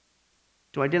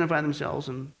to identify themselves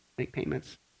and make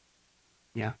payments.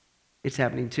 Yeah, it's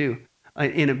happening too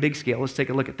in a big scale. Let's take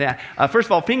a look at that. First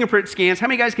of all, fingerprint scans. How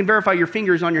many guys can verify your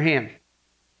fingers on your hand?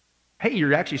 Hey,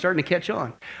 you're actually starting to catch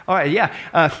on. All right, yeah.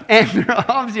 And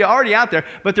they're obviously already out there,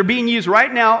 but they're being used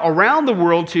right now around the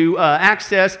world to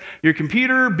access your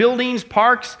computer, buildings,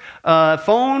 parks,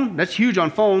 phone. That's huge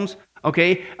on phones.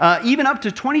 Okay, even up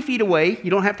to 20 feet away.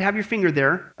 You don't have to have your finger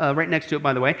there, right next to it,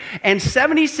 by the way. And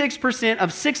 76%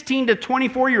 of 16 to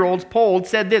 24-year-olds polled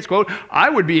said this, quote, I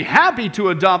would be happy to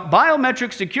adopt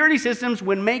biometric security systems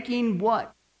when making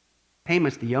what?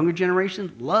 Payments. The younger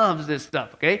generation loves this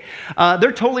stuff, okay?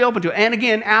 They're totally open to it. And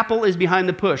again, Apple is behind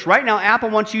the push. Right now,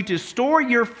 Apple wants you to store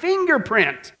your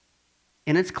fingerprint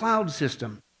in its cloud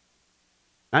system.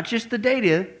 Not just the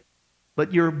data,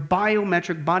 but your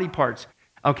biometric body parts.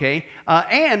 Okay,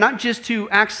 and not just to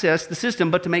access the system,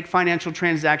 but to make financial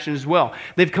transactions as well.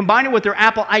 They've combined it with their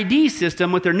Apple ID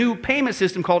system, with their new payment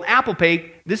system called Apple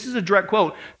Pay. This is a direct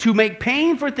quote, to make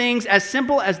paying for things as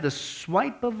simple as the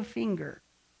swipe of a finger,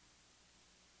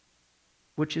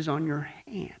 which is on your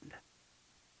hand,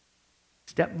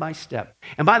 step by step.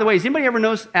 And by the way, has anybody ever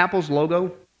noticed Apple's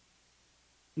logo?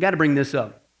 You got to bring this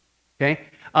up, okay?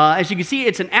 As you can see,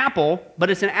 it's an apple, but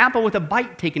it's an apple with a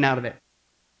bite taken out of it.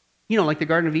 You know, like the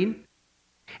Garden of Eden.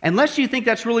 Unless you think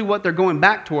that's really what they're going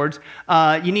back towards,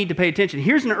 you need to pay attention.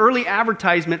 Here's an early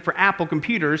advertisement for Apple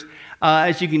computers.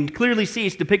 As you can clearly see,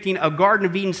 it's depicting a Garden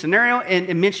of Eden scenario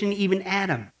and mentioning even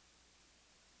Adam.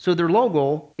 So their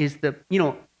logo is the,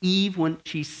 Eve, when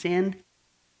she sinned,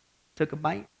 took a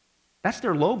bite. That's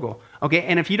their logo. Okay,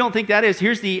 and if you don't think that is,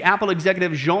 here's the Apple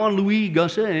executive Jean-Louis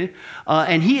Gasset,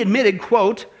 and he admitted,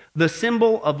 quote, the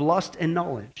symbol of lust and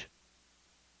knowledge.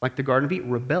 Like the Garden of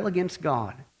Eden, rebel against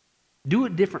God. Do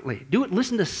it differently.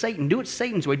 Listen to Satan. Do it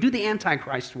Satan's way. Do the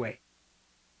Antichrist way.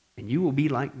 And you will be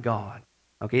like God.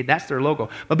 Okay, that's their logo.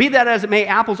 But be that as it may,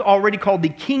 Apple's already called the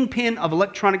kingpin of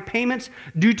electronic payments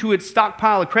due to its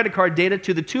stockpile of credit card data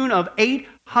to the tune of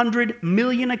 800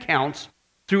 million accounts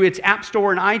through its App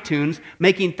Store and iTunes,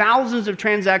 making thousands of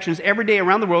transactions every day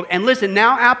around the world. And listen,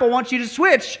 now Apple wants you to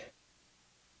switch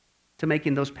to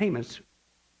making those payments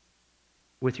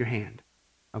with your hand.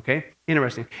 Okay,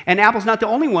 interesting. And Apple's not the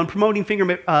only one promoting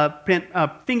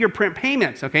fingerprint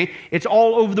payments, okay? It's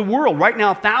all over the world. Right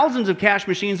now, thousands of cash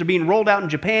machines are being rolled out in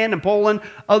Japan and Poland,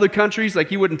 other countries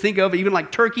like you wouldn't think of, even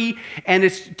like Turkey, and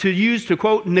it's to use to,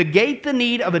 quote, negate the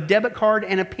need of a debit card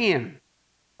and a PIN.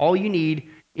 All you need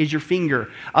is your finger.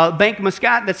 Bank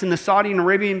Muscat, that's in the Saudi and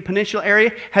Arabian Peninsula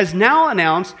area, has now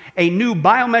announced a new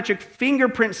biometric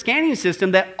fingerprint scanning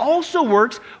system that also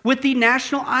works with the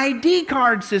national ID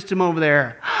card system over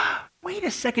there. Wait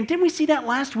a second, didn't we see that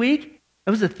last week?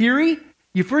 That was a theory.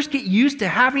 You first get used to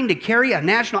having to carry a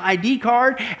national ID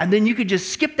card, and then you could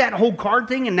just skip that whole card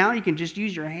thing, and now you can just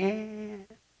use your hand.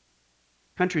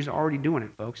 Countries are already doing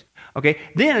it, folks. Okay,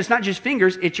 then it's not just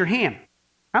fingers, it's your hand.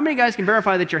 How many guys can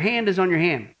verify that your hand is on your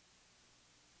hand?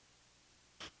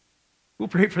 We'll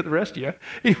pray for the rest of you.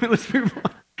 Anyway, let's move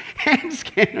on. Hand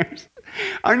scanners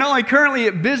are not only currently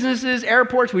at businesses,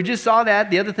 airports. We just saw that.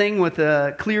 The other thing with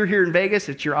Clear here in Vegas,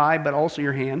 it's your eye, but also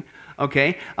your hand.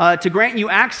 Okay, to grant you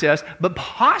access. But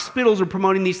hospitals are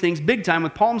promoting these things big time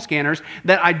with palm scanners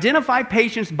that identify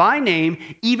patients by name,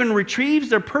 even retrieves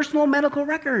their personal medical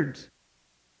records.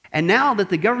 And now that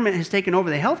the government has taken over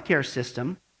the healthcare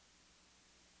system,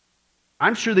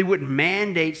 I'm sure they wouldn't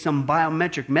mandate some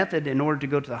biometric method in order to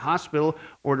go to the hospital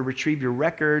or to retrieve your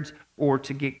records or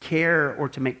to get care or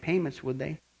to make payments, would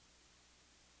they?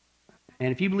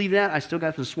 And if you believe that, I still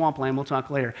got some swampland. We'll talk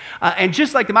later. And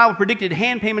just like the Bible predicted,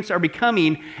 hand payments are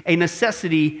becoming a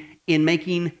necessity in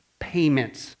making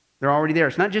payments. They're already there.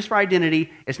 It's not just for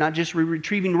identity. It's not just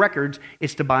retrieving records.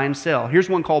 It's to buy and sell. Here's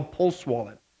one called Pulse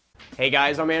Wallet. Hey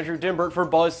guys, I'm Andrew Dimbert for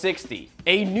Buzz60.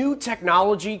 A new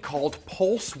technology called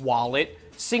Pulse Wallet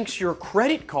syncs your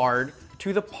credit card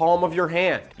to the palm of your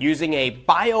hand. Using a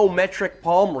biometric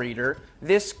palm reader,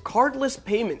 this cardless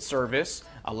payment service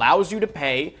allows you to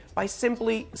pay by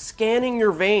simply scanning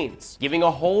your veins, giving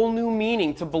a whole new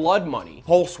meaning to blood money.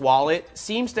 Pulse Wallet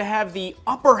seems to have the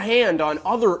upper hand on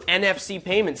other NFC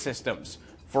payment systems.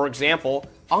 For example,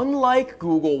 unlike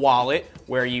Google Wallet,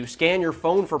 where you scan your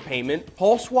phone for payment,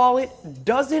 Pulse Wallet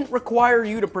doesn't require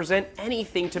you to present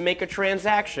anything to make a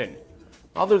transaction,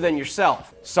 other than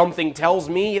yourself. Something tells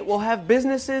me it will have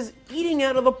businesses eating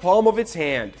out of the palm of its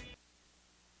hand.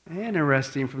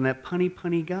 Interesting from that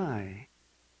punny guy.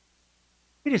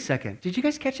 Wait a second. Did you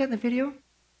guys catch that in the video?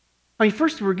 I mean,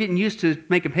 first we're getting used to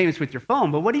making payments with your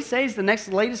phone, but what he says the next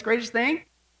latest, greatest thing?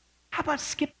 How about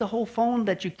skip the whole phone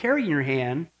that you carry in your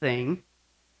hand thing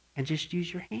and just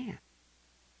use your hand?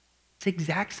 It's the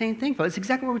exact same thing, folks. It's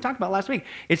exactly what we talked about last week.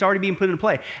 It's already being put into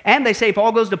play. And they say if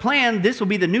all goes to plan, this will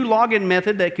be the new login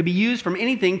method that could be used from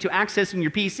anything to accessing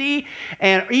your PC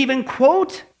and even,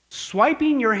 quote,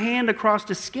 swiping your hand across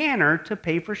the scanner to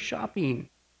pay for shopping.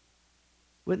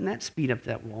 Wouldn't that speed up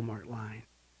that Walmart line?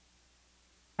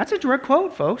 That's a direct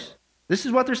quote, folks. This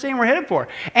is what they're saying we're headed for.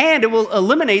 And it will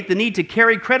eliminate the need to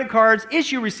carry credit cards,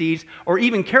 issue receipts, or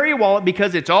even carry a wallet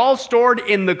because it's all stored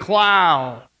in the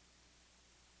cloud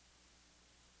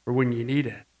for when you need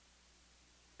it.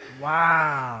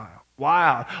 Wow.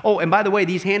 Wow. Oh, and by the way,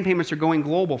 these hand payments are going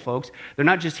global, folks. They're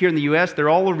not just here in the U.S. They're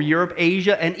all over Europe,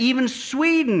 Asia, and even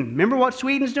Sweden. Remember what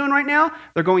Sweden's doing right now?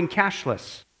 They're going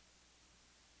cashless.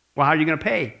 Well, how are you going to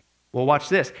pay? Well, watch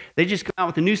this. They just come out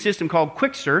with a new system called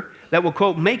Quickster that will,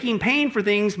 quote, making paying for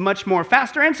things much more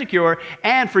faster and secure,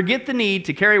 and forget the need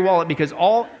to carry a wallet because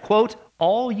all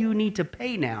you need to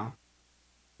pay now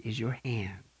is your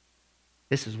hand.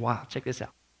 This is wild. Check this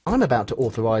out. I'm about to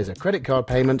authorize a credit card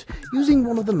payment using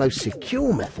one of the most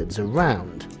secure methods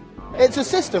around. It's a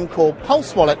system called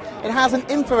Pulse Wallet. It has an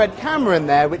infrared camera in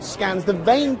there which scans the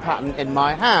vein pattern in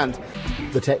my hand.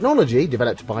 The technology,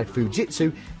 developed by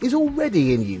Fujitsu, is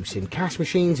already in use in cash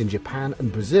machines in Japan and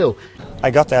Brazil.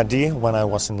 I got the idea when I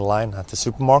was in line at the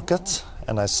supermarket,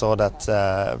 and I saw that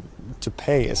to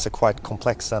pay is a quite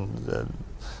complex and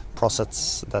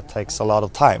process that takes a lot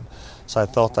of time. So I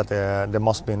thought that there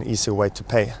must be an easier way to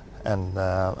pay and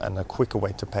a quicker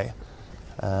way to pay.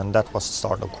 And that was the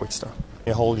start of Quickster.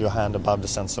 You hold your hand above the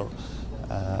sensor,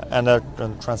 and a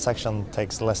transaction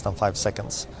takes less than 5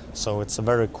 seconds. So it's a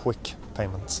very quick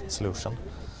payment solution.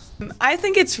 I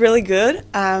think it's really good.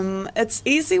 It's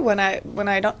easy when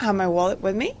I don't have my wallet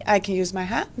with me. I can use my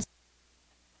hands.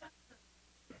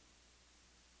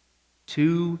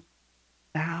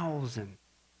 2,000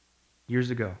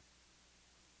 years ago,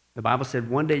 the Bible said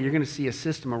one day you're going to see a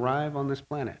system arrive on this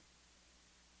planet,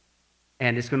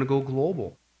 and it's going to go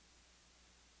global.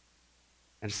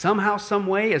 And somehow, some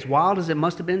way, as wild as it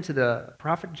must have been to the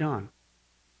prophet John,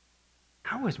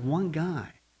 how is one guy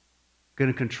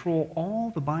going to control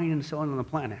all the buying and selling on the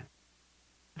planet?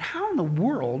 And how in the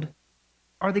world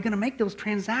are they going to make those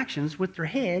transactions with their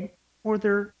head or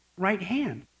their right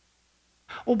hand?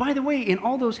 Oh, by the way, in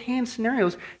all those hand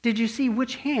scenarios, did you see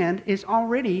which hand is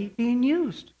already being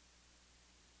used?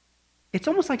 It's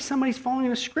almost like somebody's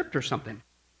following a script or something.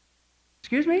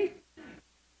 Excuse me?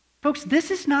 Folks, this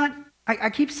is not, I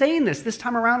keep saying this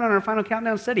time around on our Final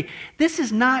Countdown study. This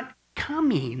is not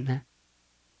coming.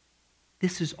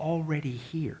 This is already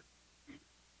here.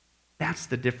 That's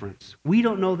the difference. We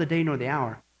don't know the day nor the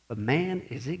hour, but man,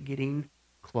 is it getting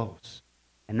close.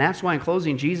 And that's why in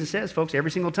closing, Jesus says, folks,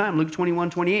 every single time, Luke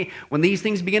 21:28, when these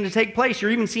things begin to take place,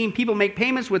 you're even seeing people make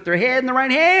payments with their head and the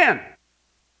right hand.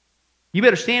 You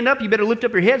better stand up, you better lift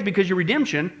up your heads because your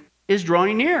redemption is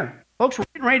drawing near. Folks, we're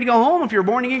getting ready to go home if you're a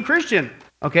born-again Christian.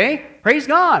 Okay? Praise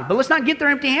God. But let's not get there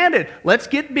empty-handed. Let's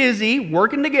get busy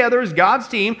working together as God's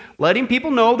team, letting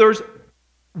people know there's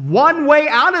one way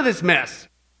out of this mess.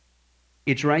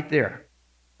 It's right there,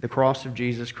 the cross of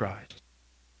Jesus Christ.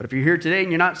 But if you're here today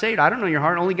and you're not saved, I don't know your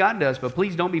heart, only God does, but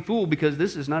please don't be fooled because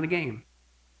this is not a game.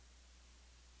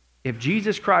 If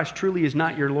Jesus Christ truly is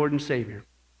not your Lord and Savior,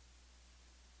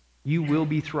 you will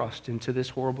be thrust into this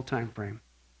horrible time frame.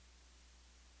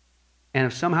 And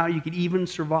if somehow you could even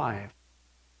survive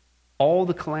all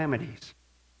the calamities,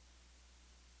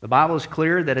 the Bible is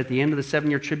clear that at the end of the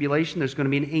 7-year tribulation, there's going to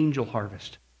be an angel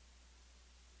harvest.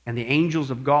 And the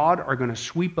angels of God are going to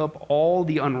sweep up all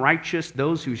the unrighteous,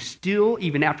 those who still,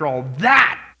 even after all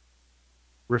that,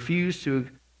 refuse to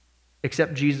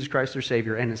accept Jesus Christ their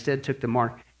Savior and instead took the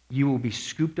mark. You will be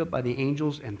scooped up by the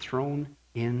angels and thrown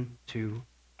into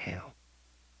hell.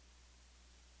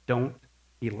 Don't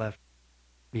be left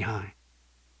behind.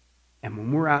 And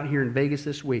when we're out here in Vegas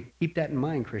this week, keep that in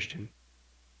mind, Christian,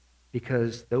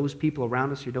 because those people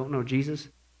around us who don't know Jesus,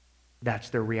 that's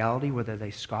their reality, whether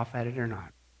they scoff at it or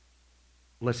not.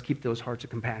 Let's keep those hearts of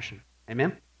compassion.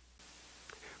 Amen?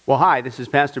 Well, hi, this is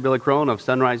Pastor Billy Crone of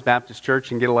Sunrise Baptist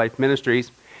Church and Get a Life Ministries,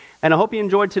 and I hope you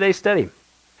enjoyed today's study.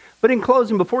 But in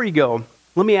closing, before you go,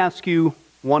 let me ask you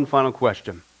one final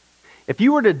question. If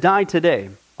you were to die today,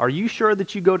 are you sure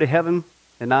that you go to heaven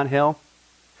and not hell?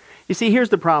 You see, here's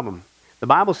the problem. The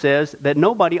Bible says that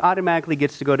nobody automatically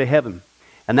gets to go to heaven.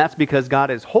 And that's because God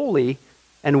is holy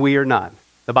and we are not.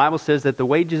 The Bible says that the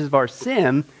wages of our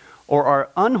sin or our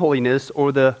unholiness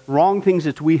or the wrong things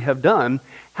that we have done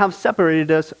have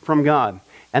separated us from God.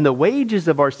 And the wages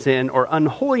of our sin or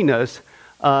unholiness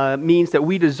means that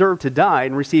we deserve to die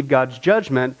and receive God's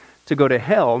judgment to go to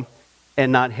hell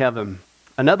and not heaven.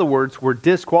 In other words, we're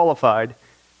disqualified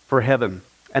for heaven.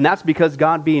 And that's because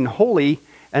God being holy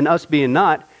and us being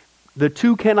not, the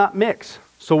two cannot mix.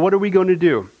 So what are we going to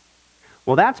do?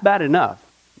 Well, that's bad enough.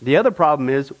 The other problem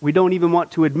is we don't even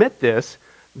want to admit this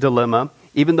dilemma,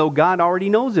 even though God already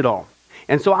knows it all.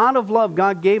 And so out of love,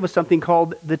 God gave us something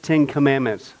called the Ten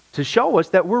Commandments to show us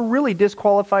that we're really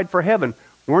disqualified for heaven.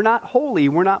 We're not holy.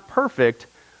 We're not perfect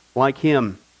like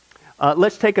Him.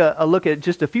 Let's take a look at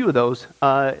just a few of those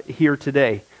here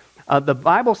today. The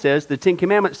Bible says, the Ten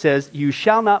Commandments says, you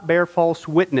shall not bear false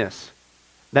witness.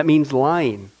 That means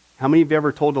lying. How many of you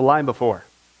ever told a lie before?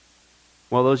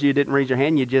 Well, those of you who didn't raise your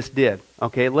hand, you just did.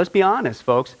 Okay, let's be honest,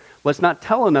 folks. Let's not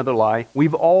tell another lie.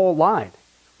 We've all lied.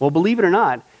 Well, believe it or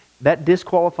not, that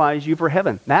disqualifies you for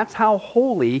heaven. That's how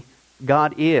holy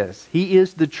God is. He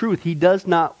is the truth. He does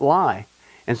not lie.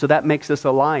 And so that makes us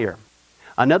a liar.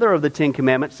 Another of the Ten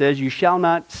Commandments says, you shall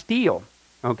not steal.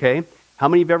 Okay? How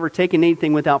many have ever taken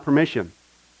anything without permission?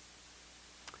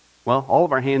 Well, all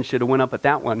of our hands should have went up at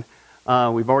that one.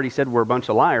 We've already said we're a bunch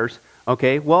of liars.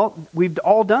 Okay, well, we've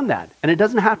all done that. And it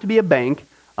doesn't have to be a bank.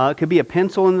 It could be a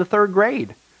pencil in the 3rd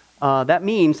grade. That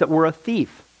means that we're a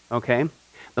thief. Okay?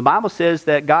 The Bible says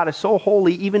that God is so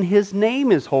holy, even His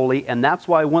name is holy. And that's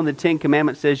why one of the Ten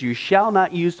Commandments says, you shall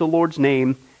not use the Lord's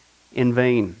name in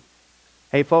vain.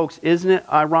 Hey, folks, isn't it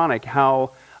ironic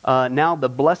how now the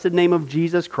blessed name of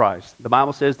Jesus Christ, the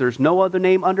Bible says there's no other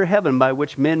name under heaven by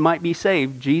which men might be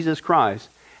saved, Jesus Christ,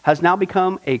 has now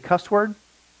become a cuss word?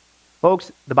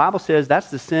 Folks, the Bible says that's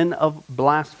the sin of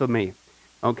blasphemy.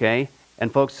 Okay?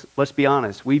 And folks, let's be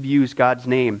honest. We've used God's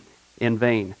name in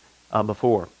vain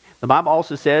before. The Bible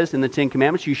also says in the Ten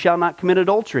Commandments, you shall not commit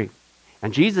adultery.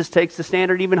 And Jesus takes the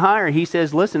standard even higher. He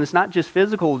says, listen, it's not just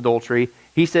physical adultery.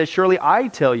 He says, surely I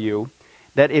tell you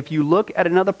that if you look at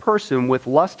another person with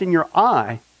lust in your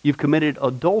eye, you've committed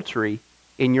adultery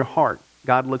in your heart.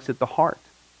 God looks at the heart.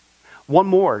 One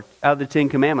more out of the Ten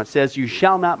Commandments says, you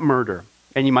shall not murder.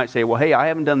 And you might say, well, hey, I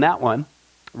haven't done that one.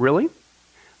 Really?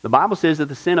 The Bible says that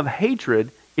the sin of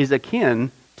hatred is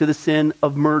akin to the sin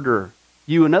of murder.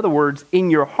 You, in other words, in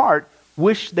your heart,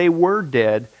 wish they were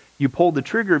dead. You pulled the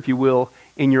trigger, if you will,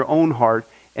 in your own heart.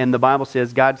 And the Bible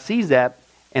says God sees that,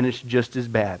 and it's just as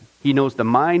bad. He knows the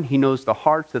mind, He knows the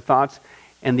hearts, the thoughts,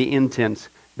 and the intents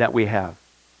that we have.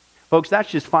 Folks, that's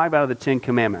just 5 out of the 10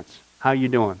 Commandments. How you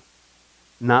doing?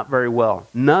 Not very well.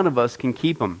 None of us can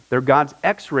keep them. They're God's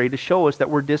x-ray to show us that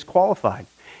we're disqualified.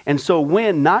 And so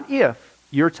when, not if,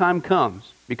 your time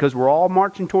comes, because we're all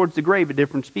marching towards the grave at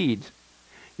different speeds,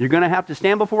 you're going to have to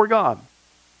stand before God.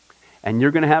 And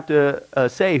you're going to have to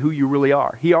say who you really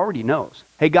are. He already knows.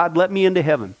 Hey, God, let me into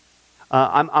heaven.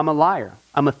 I'm a liar.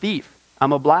 I'm a thief.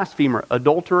 I'm a blasphemer,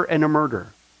 adulterer, and a murderer.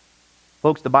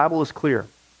 Folks, the Bible is clear.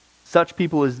 Such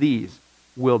people as these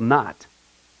will not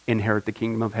inherit the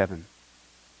kingdom of heaven.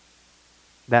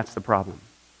 That's the problem.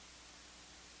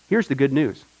 Here's the good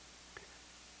news.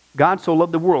 God so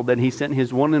loved the world that He sent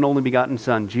His one and only begotten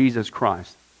Son, Jesus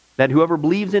Christ, that whoever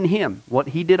believes in Him, what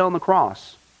He did on the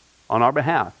cross on our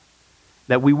behalf,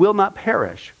 that we will not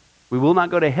perish, we will not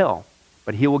go to hell,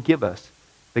 but He will give us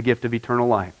the gift of eternal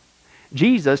life.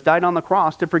 Jesus died on the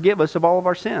cross to forgive us of all of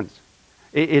our sins.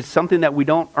 It's something that we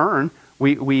don't earn.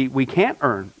 We can't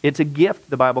earn. It's a gift,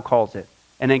 the Bible calls it,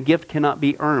 and a gift cannot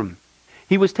be earned.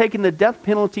 He was taking the death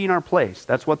penalty in our place.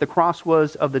 That's what the cross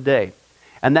was of the day.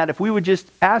 And that if we would just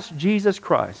ask Jesus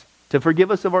Christ to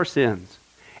forgive us of our sins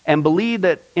and believe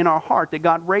that in our heart that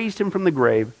God raised Him from the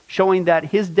grave, showing that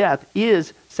His death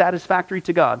is satisfactory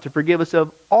to God to forgive us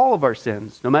of all of our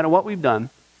sins, no matter what we've done,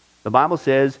 the Bible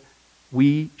says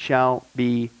we shall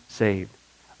be saved.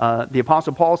 The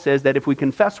Apostle Paul says that if we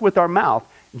confess with our mouth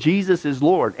Jesus is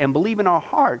Lord and believe in our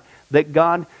heart that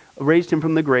God raised Him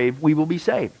from the grave, we will be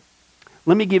saved.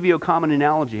 Let me give you a common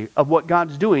analogy of what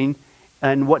God's doing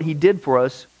and what He did for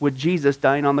us with Jesus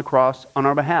dying on the cross on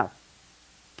our behalf.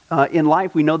 In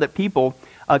life, we know that people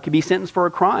can be sentenced for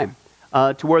a crime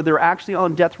to where they're actually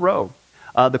on death row.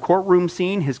 The courtroom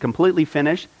scene has completely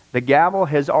finished. The gavel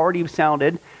has already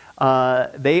sounded.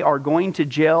 They are going to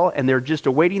jail, and they're just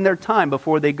awaiting their time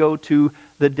before they go to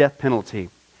the death penalty.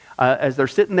 As they're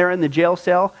sitting there in the jail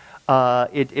cell,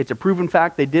 It's a proven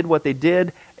fact. They did what they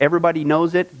did. Everybody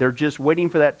knows it. They're just waiting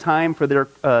for that time for their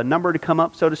number to come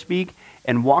up, so to speak,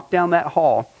 and walk down that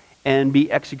hall and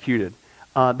be executed.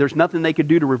 There's nothing they could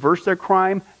do to reverse their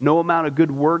crime. No amount of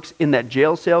good works in that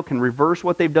jail cell can reverse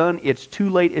what they've done. It's too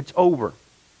late. It's over.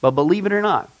 But believe it or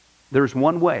not, there's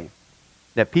one way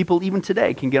that people even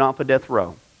today can get off a death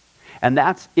row. And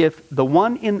that's if the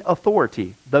one in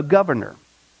authority, the governor,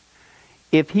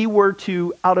 if he were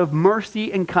to, out of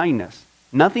mercy and kindness,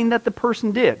 nothing that the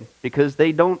person did, because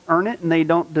they don't earn it and they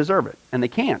don't deserve it, and they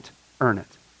can't earn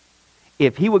it,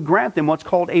 if he would grant them what's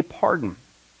called a pardon,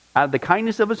 out of the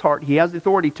kindness of his heart, he has the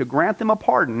authority to grant them a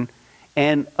pardon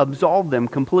and absolve them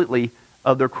completely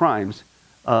of their crimes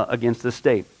against the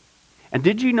state. And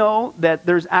did you know that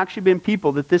there's actually been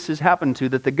people that this has happened to,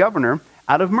 that the governor,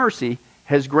 out of mercy,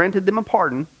 has granted them a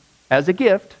pardon as a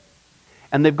gift,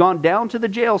 and they've gone down to the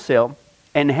jail cell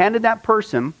and handed that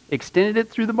person, extended it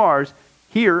through the bars,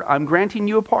 here, I'm granting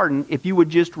you a pardon. If you would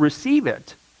just receive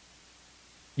it,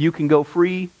 you can go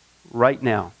free right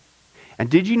now. And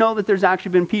did you know that there's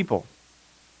actually been people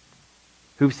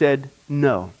who've said,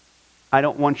 no, I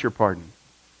don't want your pardon.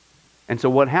 And so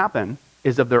what happened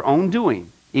is, of their own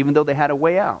doing, even though they had a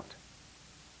way out,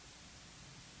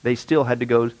 they still had to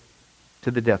go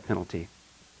to the death penalty.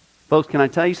 Folks, can I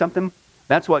tell you something?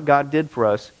 That's what God did for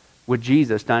us with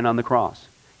Jesus dying on the cross.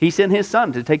 He sent his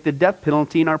son to take the death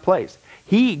penalty in our place.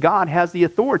 God has the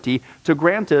authority to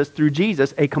grant us through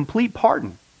Jesus a complete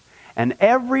pardon. And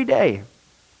every day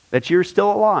that you're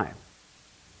still alive,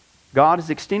 God is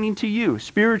extending to you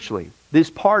spiritually this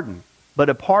pardon. But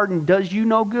a pardon does you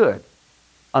no good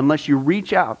unless you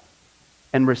reach out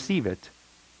and receive it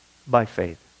by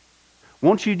faith.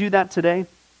 Won't you do that today?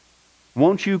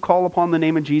 Won't you call upon the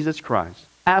name of Jesus Christ?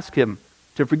 Ask him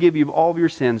to forgive you of all of your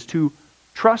sins, to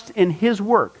trust in his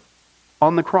work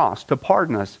on the cross to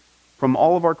pardon us from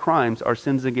all of our crimes, our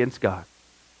sins against God.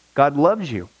 God loves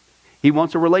you. He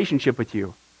wants a relationship with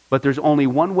you. But there's only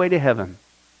one way to heaven.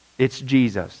 It's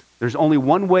Jesus. There's only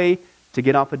one way to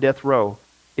get off a death row.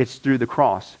 It's through the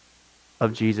cross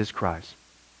of Jesus Christ.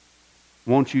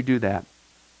 Won't you do that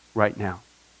right now?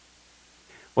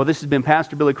 Well, this has been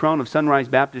Pastor Billy Crone of Sunrise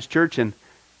Baptist Church and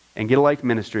Get a Life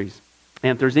Ministries.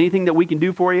 And if there's anything that we can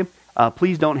do for you,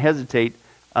 please don't hesitate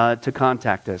to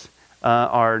contact us.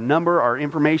 Our number, our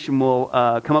information will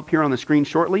come up here on the screen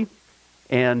shortly.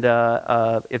 And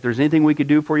if there's anything we could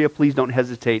do for you, please don't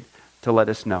hesitate to let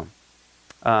us know.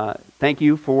 Thank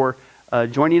you for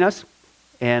joining us.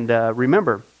 And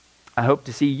remember, I hope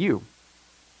to see you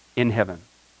in heaven.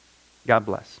 God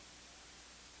bless.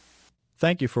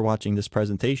 Thank you for watching this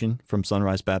presentation from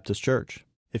Sunrise Baptist Church.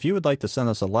 If you would like to send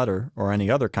us a letter or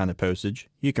any other kind of postage,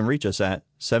 you can reach us at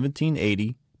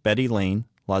 1780 Betty Lane,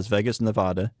 Las Vegas,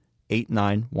 Nevada,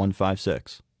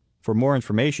 89156. For more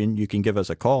information, you can give us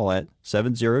a call at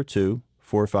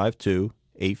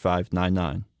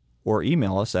 702-452-8599 or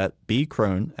email us at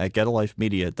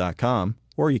bcrone@getalifemedia.com,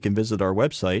 or you can visit our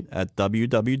website at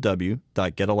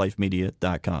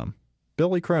www.getalifemedia.com.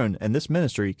 Billy Crone and this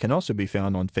ministry can also be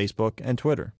found on Facebook and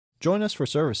Twitter. Join us for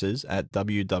services at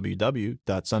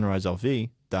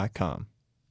www.sunriselv.com.